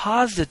read it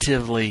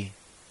positively,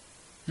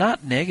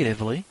 not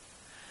negatively."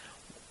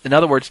 In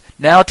other words,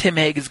 now Tim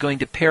Hegg is going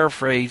to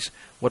paraphrase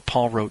what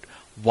Paul wrote.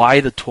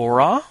 Why the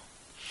Torah?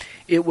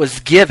 It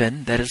was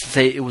given, that is to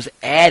say, it was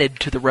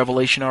added to the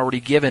revelation already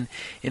given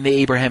in the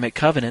Abrahamic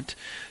covenant,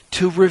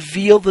 to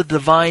reveal the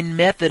divine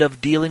method of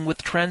dealing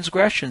with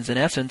transgressions, in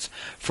essence,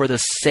 for the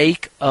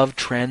sake of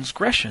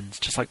transgressions,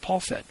 just like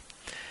Paul said.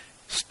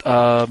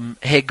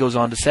 Hegg goes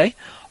on to say,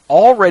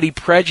 already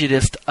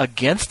prejudiced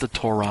against the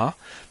Torah,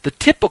 the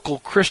typical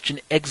Christian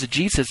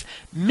exegesis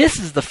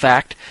misses the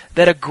fact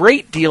that a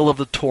great deal of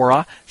the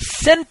Torah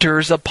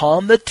centers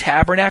upon the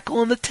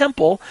tabernacle and the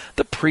temple,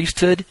 the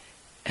priesthood,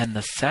 and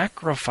the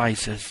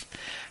sacrifices.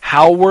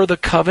 How were the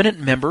covenant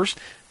members,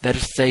 that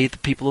is to say, the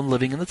people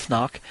living in the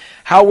Tanakh,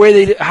 how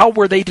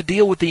were they to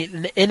deal with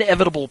the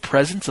inevitable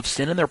presence of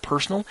sin in their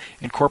personal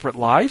and corporate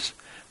lives?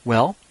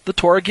 Well, the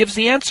Torah gives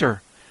the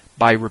answer.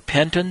 By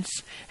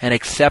repentance and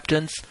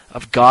acceptance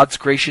of God's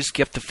gracious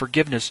gift of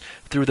forgiveness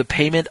through the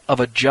payment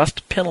of a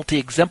just penalty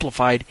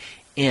exemplified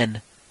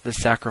in the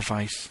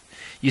sacrifice.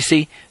 You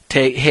see,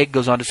 Hegg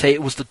goes on to say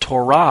it was the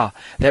Torah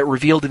that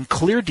revealed in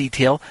clear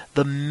detail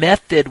the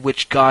method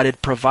which God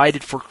had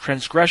provided for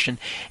transgression,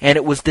 and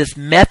it was this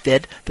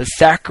method, the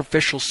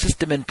sacrificial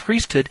system and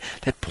priesthood,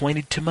 that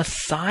pointed to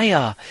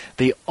Messiah,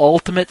 the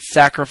ultimate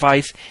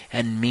sacrifice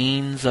and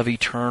means of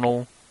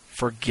eternal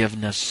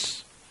forgiveness.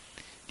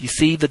 You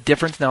see the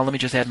difference? Now let me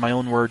just add my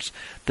own words.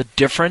 The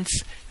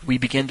difference we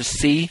begin to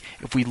see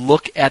if we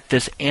look at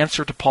this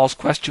answer to Paul's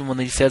question when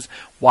he says,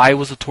 why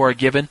was the Torah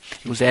given?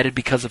 It was added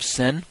because of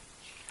sin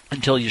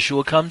until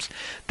Yeshua comes.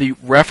 The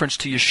reference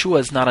to Yeshua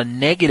is not a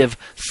negative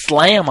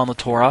slam on the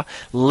Torah,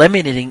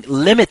 limiting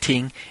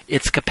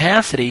its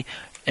capacity,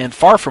 and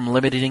far from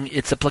limiting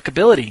its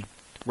applicability.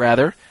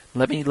 Rather,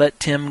 let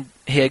Tim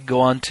Hegg go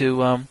on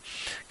to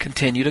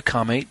continue to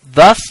comment.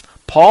 Thus,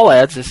 Paul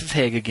adds, this is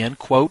Hegg again,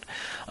 quote,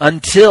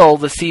 until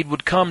the seed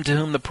would come to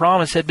whom the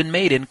promise had been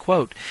made, end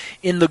quote.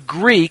 In the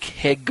Greek,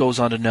 Hegg goes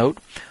on to note,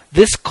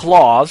 this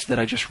clause that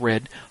I just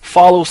read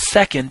follows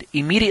second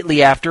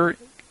immediately after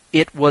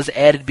it was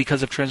added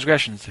because of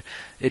transgressions.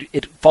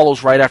 It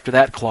follows right after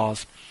that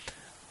clause.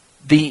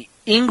 The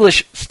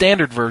English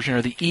Standard Version,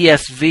 or the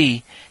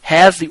ESV,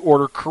 has the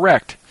order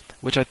correct,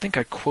 which I think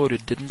I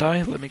quoted, didn't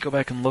I? Let me go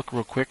back and look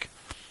real quick.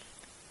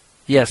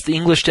 Yes, the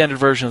English Standard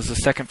Version is the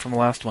second from the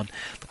last one.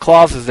 The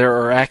clauses there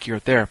are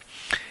accurate there.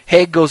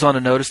 Hegg goes on to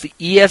notice the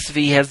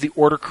ESV has the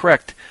order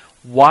correct.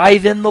 Why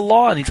then the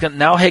law? And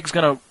now Hegg's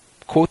going to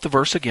quote the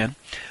verse again.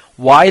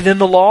 Why then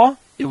the law?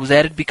 It was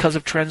added because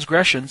of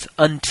transgressions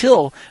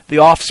until the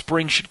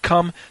offspring should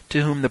come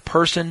to whom the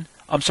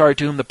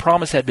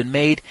promise had been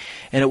made,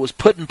 and it was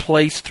put in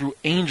place through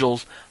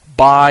angels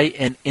by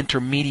an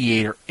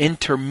intermediary,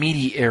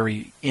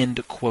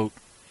 end quote.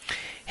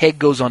 Hegg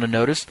goes on to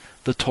notice,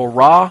 the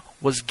Torah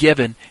was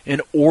given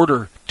in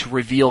order to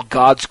reveal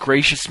God's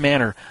gracious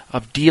manner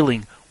of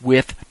dealing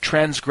with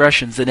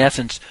transgressions, in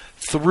essence,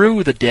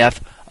 through the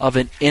death of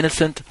an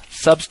innocent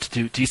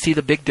substitute. Do you see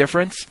the big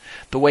difference?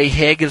 The way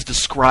Hegg is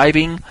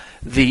describing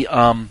the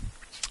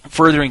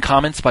furthering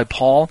comments by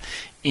Paul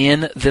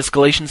in this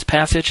Galatians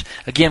passage.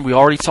 Again, we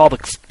already saw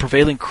the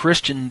prevailing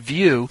Christian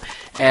view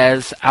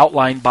as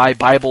outlined by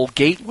Bible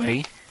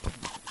Gateway.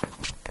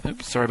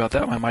 Oops, sorry about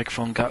that. My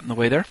microphone got in the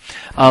way there.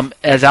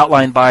 As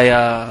outlined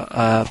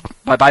by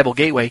Bible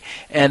Gateway.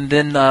 And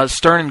then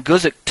Stern and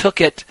Guzik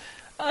took it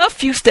a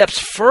few steps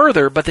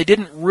further, but they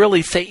didn't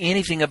really say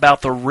anything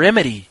about the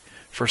remedy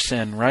for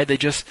sin, right? They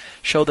just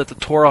show that the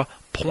Torah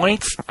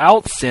points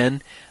out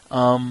sin,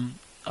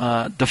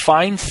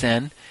 defines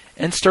sin,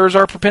 and stirs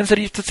our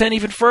propensity to sin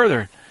even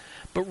further.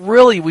 But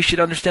really, we should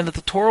understand that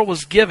the Torah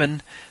was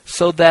given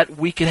so that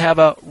we could have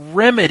a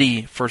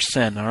remedy for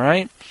sin, all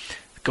right?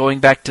 Going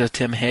back to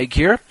Tim Hegg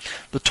here,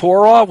 the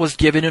Torah was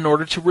given in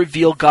order to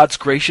reveal God's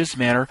gracious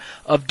manner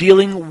of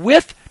dealing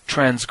with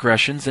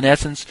transgressions, in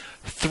essence,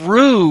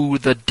 through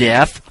the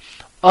death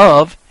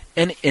of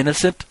an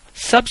innocent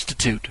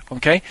substitute.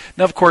 Okay?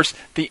 Now, of course,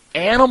 the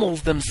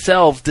animals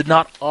themselves did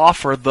not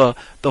offer the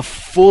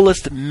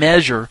fullest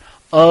measure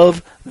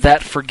of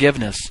that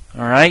forgiveness.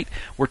 All right?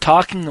 We're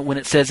talking, when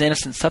it says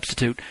innocent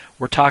substitute,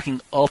 we're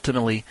talking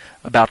ultimately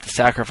about the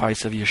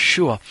sacrifice of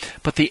Yeshua.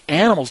 But the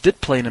animals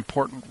did play an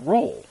important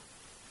role.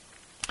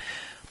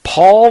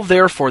 Paul,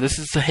 therefore, this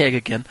is Hagg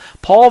again,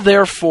 Paul,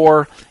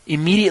 therefore,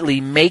 immediately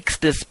makes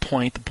this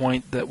point, the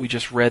point that we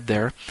just read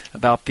there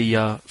about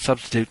the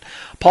substitute.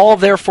 Paul,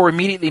 therefore,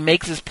 immediately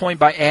makes this point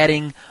by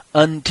adding,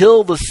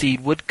 until the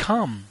seed would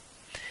come.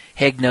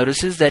 Hagg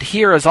notices that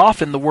here is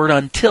often the word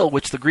until,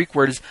 which the Greek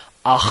word is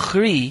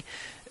achri,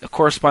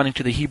 corresponding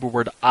to the Hebrew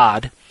word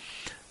ad.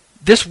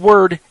 This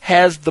word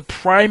has the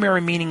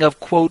primary meaning of,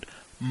 quote,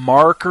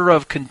 marker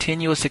of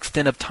continuous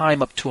extent of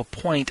time up to a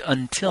point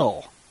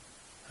until.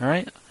 All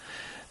right?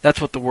 That's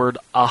what the word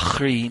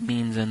achri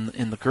means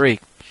in the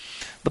Greek.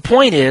 The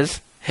point is,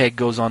 Hagg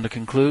goes on to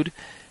conclude,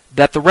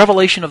 that the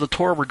revelation of the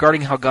Torah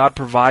regarding how God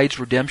provides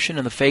redemption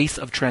in the face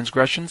of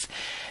transgressions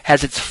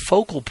has its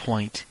focal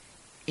point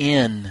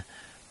in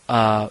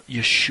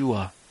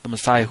Yeshua, the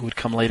Messiah who would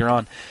come later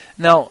on.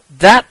 Now,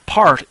 that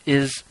part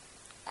is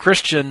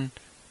Christian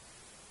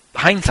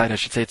hindsight, I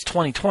should say. It's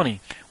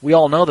 2020. We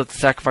all know that the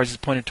sacrifice is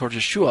pointed towards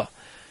Yeshua.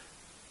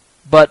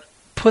 But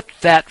put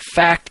that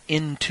fact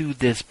into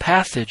this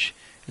passage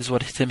is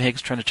what Tim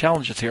Hagg's trying to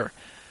challenge us here.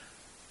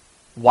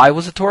 Why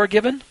was the Torah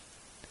given?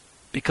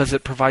 Because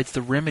it provides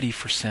the remedy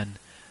for sin.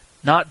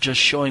 Not just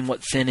showing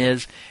what sin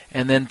is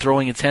and then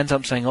throwing its hands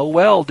up and saying, oh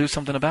well, do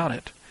something about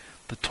it.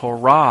 The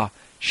Torah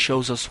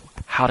shows us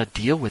how to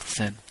deal with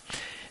sin.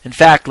 In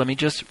fact, let me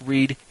just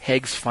read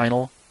Hagg's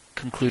final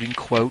concluding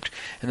quote,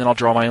 and then I'll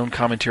draw my own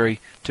commentary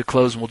to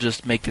close, and we'll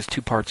just make this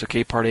two parts,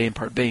 okay? Part A and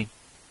Part B.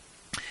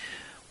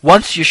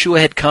 Once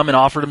Yeshua had come and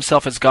offered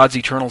himself as God's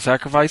eternal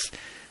sacrifice,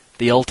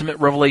 the ultimate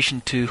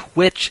revelation to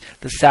which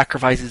the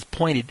sacrifices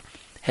pointed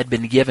had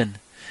been given.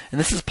 And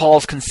this is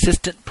Paul's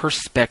consistent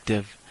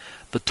perspective.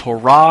 The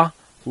Torah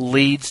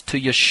leads to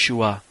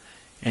Yeshua.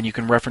 And you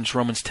can reference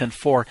Romans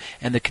 10:4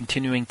 and the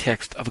continuing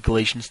text of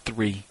Galatians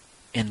 3,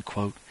 end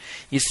quote.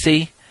 You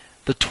see,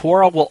 the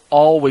Torah will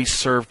always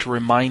serve to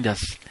remind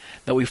us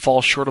that we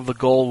fall short of the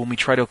goal when we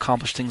try to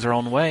accomplish things our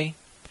own way.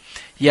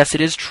 Yes,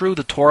 it is true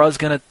the Torah is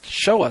going to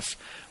show us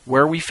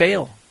where we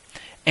fail.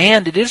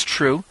 And it is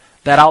true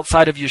that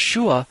outside of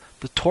Yeshua,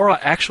 the Torah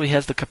actually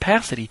has the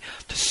capacity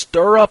to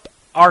stir up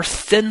our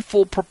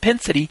sinful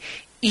propensity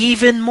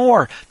even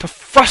more, to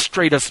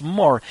frustrate us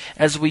more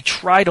as we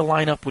try to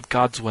line up with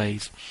God's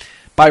ways.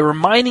 By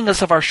reminding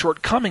us of our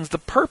shortcomings, the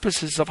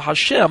purposes of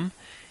Hashem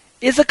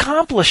is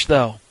accomplished,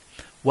 though.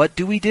 What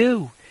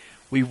do?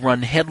 We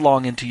run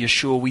headlong into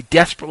Yeshua. We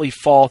desperately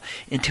fall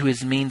into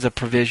his means of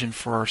provision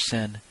for our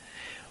sin.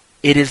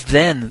 It is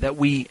then that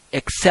we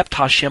accept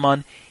Hashem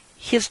on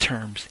his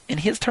terms,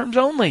 and his terms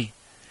only.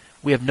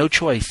 We have no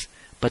choice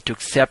but to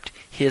accept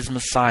his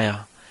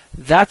Messiah.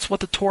 That's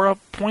what the Torah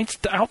points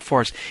out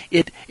for us.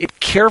 It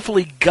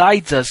carefully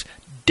guides us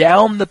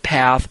down the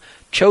path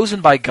chosen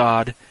by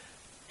God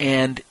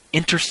and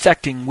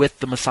intersecting with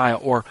the Messiah,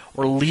 or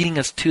leading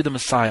us to the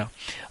Messiah.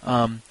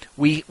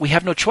 We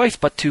have no choice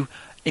but to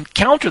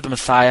encounter the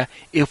Messiah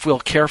if we'll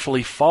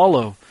carefully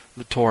follow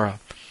the Torah.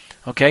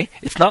 Okay?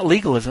 It's not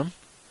legalism.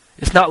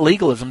 It's not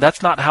legalism.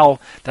 That's not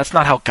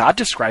how God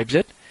describes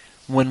it.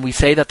 When we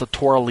say that the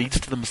Torah leads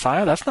to the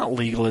Messiah, that's not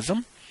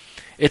legalism.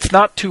 It's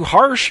not too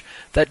harsh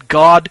that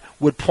God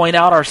would point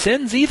out our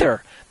sins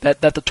either.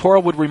 That the Torah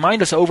would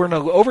remind us over and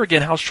over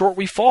again how short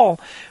we fall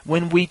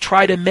when we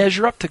try to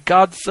measure up to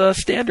God's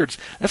standards.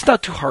 That's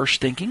not too harsh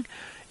thinking.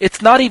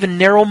 It's not even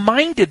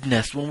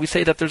narrow-mindedness when we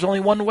say that there's only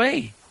one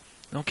way.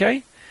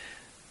 Okay?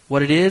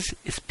 What it is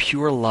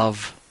pure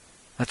love.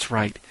 That's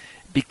right.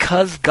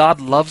 Because God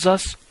loves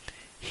us,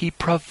 he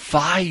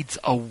provides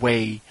a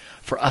way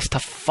for us to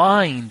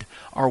find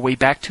our way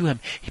back to him.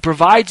 He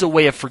provides a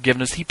way of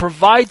forgiveness. He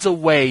provides a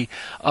way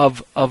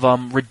of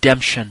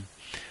redemption.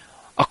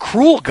 A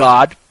cruel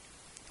God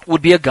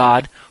would be a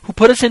God who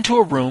put us into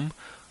a room,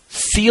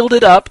 sealed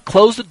it up,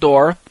 closed the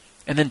door,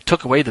 and then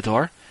took away the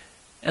door,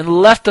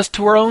 and left us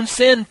to our own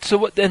sin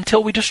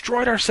until we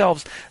destroyed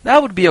ourselves.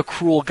 That would be a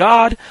cruel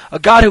God. A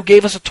God who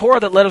gave us a Torah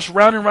that led us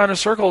round and round in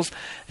circles,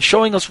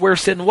 showing us where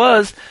sin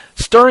was,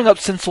 stirring up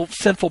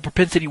sinful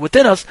propensity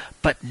within us,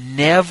 but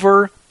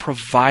never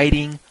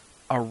providing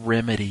a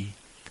remedy.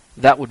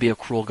 That would be a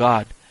cruel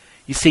God.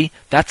 You see,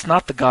 that's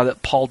not the God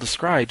that Paul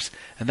describes,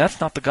 and that's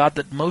not the God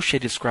that Moshe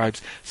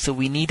describes. So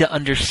we need to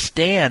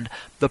understand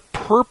the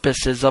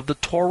purposes of the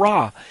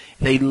Torah.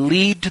 They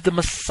lead to the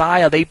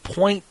Messiah. They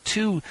point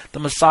to the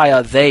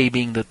Messiah. They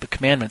being the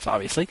commandments,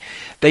 obviously.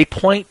 They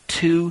point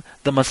to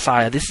the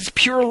Messiah. This is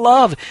pure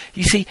love.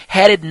 You see,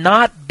 had it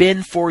not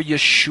been for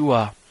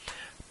Yeshua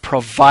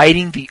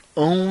providing the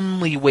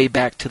only way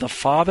back to the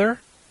Father,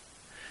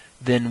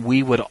 then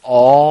we would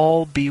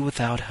all be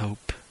without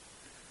hope.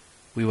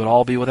 We would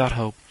all be without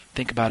hope.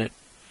 Think about it.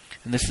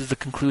 And this is the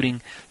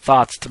concluding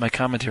thoughts to my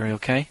commentary,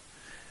 okay?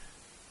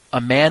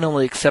 A man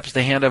only accepts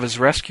the hand of his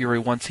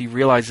rescuer once he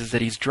realizes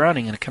that he's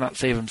drowning and cannot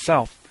save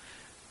himself.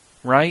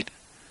 right?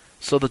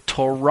 So the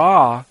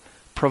Torah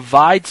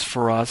provides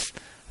for us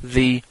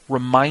the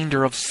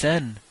reminder of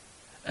sin.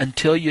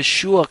 Until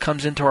Yeshua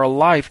comes into our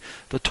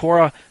life, the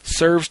Torah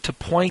serves to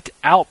point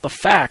out the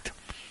fact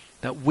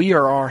that we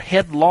are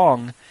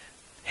headlong,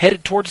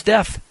 headed towards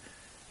death,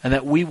 and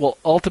that we will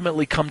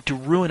ultimately come to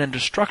ruin and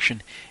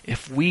destruction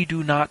if we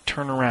do not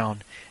turn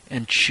around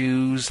and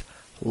choose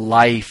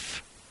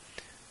life.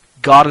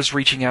 God is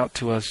reaching out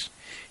to us.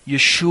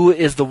 Yeshua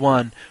is the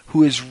one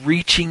who is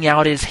reaching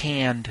out his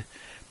hand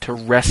to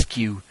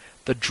rescue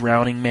the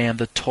drowning man.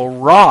 The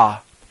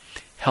Torah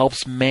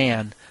helps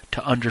man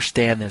to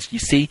understand this. You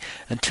see,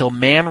 until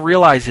man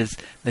realizes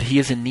that he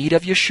is in need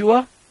of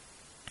Yeshua,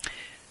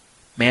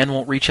 man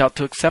won't reach out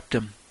to accept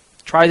him.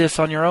 Try this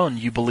on your own,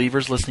 you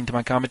believers listening to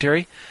my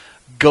commentary.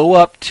 Go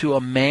up to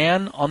a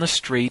man on the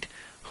street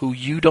who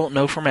you don't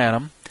know from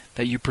Adam,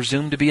 that you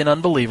presume to be an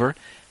unbeliever.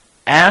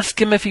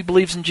 Ask him if he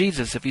believes in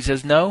Jesus. If he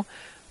says no,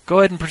 go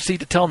ahead and proceed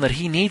to tell him that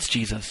he needs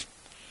Jesus.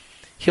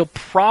 He'll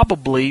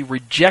probably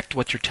reject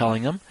what you're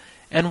telling him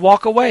and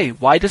walk away.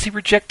 Why does he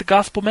reject the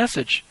gospel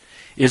message?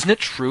 Isn't it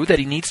true that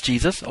he needs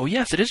Jesus? Oh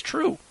yes, it is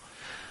true.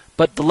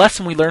 But the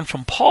lesson we learn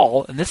from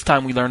Paul, and this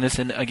time we learn this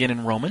again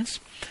in Romans,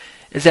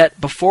 is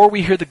that before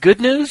we hear the good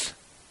news,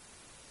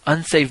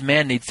 unsaved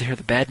man needs to hear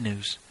the bad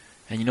news.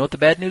 And you know what the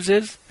bad news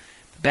is?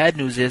 The bad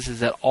news is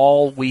that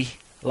all we,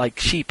 like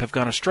sheep, have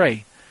gone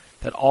astray.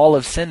 That all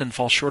have sinned and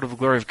fall short of the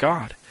glory of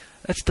God.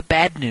 That's the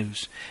bad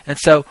news. And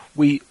so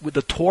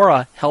the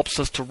Torah helps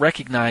us to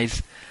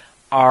recognize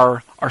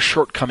our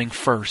shortcoming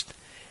first.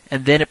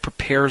 And then it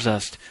prepares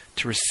us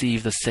to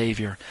receive the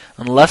Savior.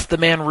 Unless the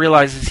man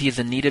realizes he is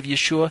in need of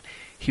Yeshua,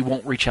 he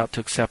won't reach out to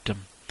accept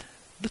him.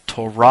 The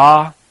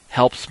Torah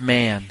helps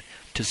man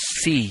to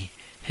see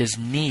his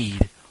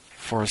need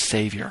for a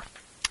Savior.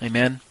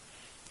 Amen?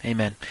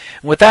 Amen.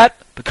 And with that,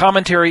 the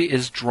commentary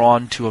is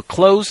drawn to a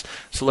close,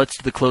 so let's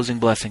do the closing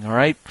blessing, all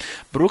right?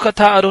 Baruch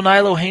atah Adonai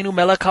Eloheinu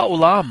melech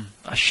haolam,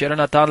 asher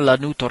natan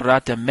lanu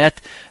torat emet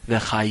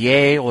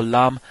v'chayei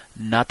olam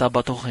nata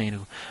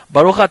batochenu.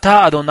 Baruch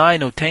atah Adonai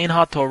noten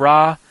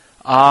haTorah.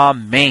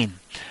 Amen.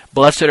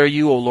 Blessed are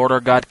you, O Lord our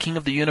God, King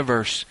of the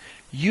universe.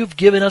 You've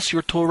given us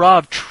your Torah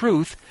of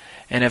truth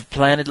and have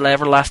planted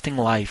everlasting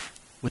life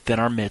within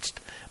our midst.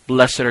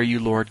 Blessed are you,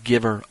 Lord,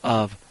 giver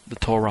of the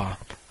Torah.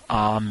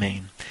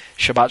 Amen.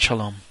 Shabbat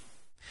Shalom.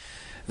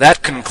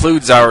 That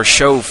concludes our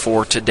show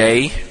for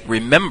today.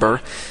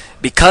 Remember,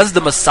 because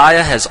the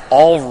Messiah has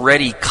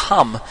already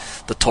come,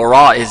 the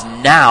Torah is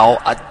now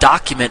a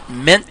document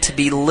meant to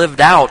be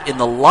lived out in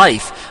the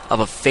life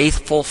of a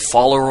faithful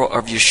follower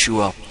of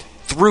Yeshua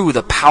through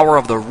the power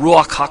of the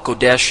Ruach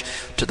HaKodesh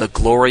to the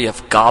glory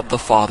of God the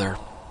Father.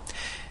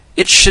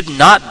 It should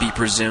not be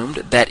presumed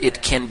that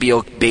it can be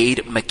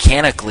obeyed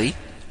mechanically,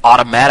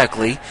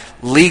 automatically,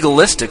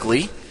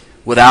 legalistically,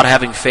 without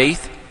having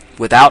faith,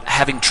 without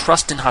having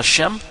trust in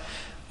Hashem,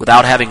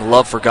 without having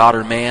love for God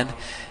or man,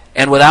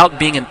 and without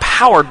being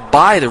empowered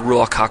by the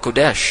Ruach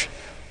HaKodesh.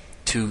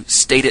 To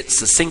state it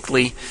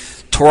succinctly,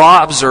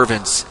 Torah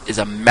observance is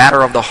a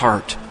matter of the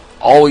heart,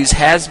 always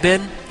has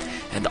been,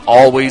 and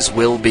always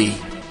will be.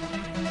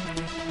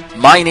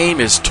 My name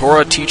is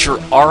Torah teacher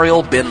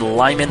Ariel ben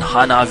Lyman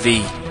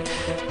Hanavi.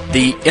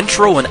 The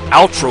intro and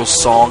outro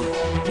song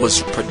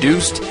was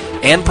produced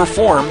and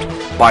performed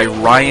by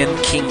Ryan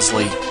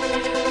Kingsley.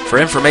 For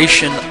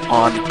information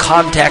on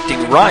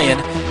contacting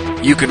Ryan,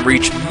 you can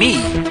reach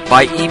me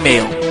by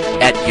email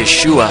at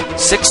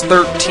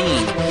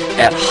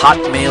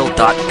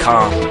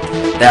yeshua613@hotmail.com.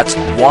 That's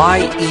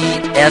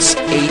YESHUA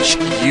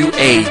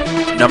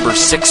number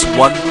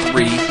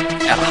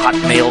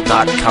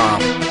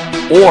 613@hotmail.com.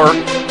 Or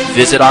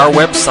visit our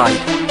website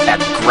at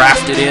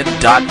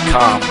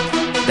graftedin.com.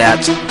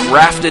 That's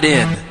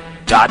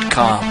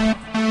graftedin.com.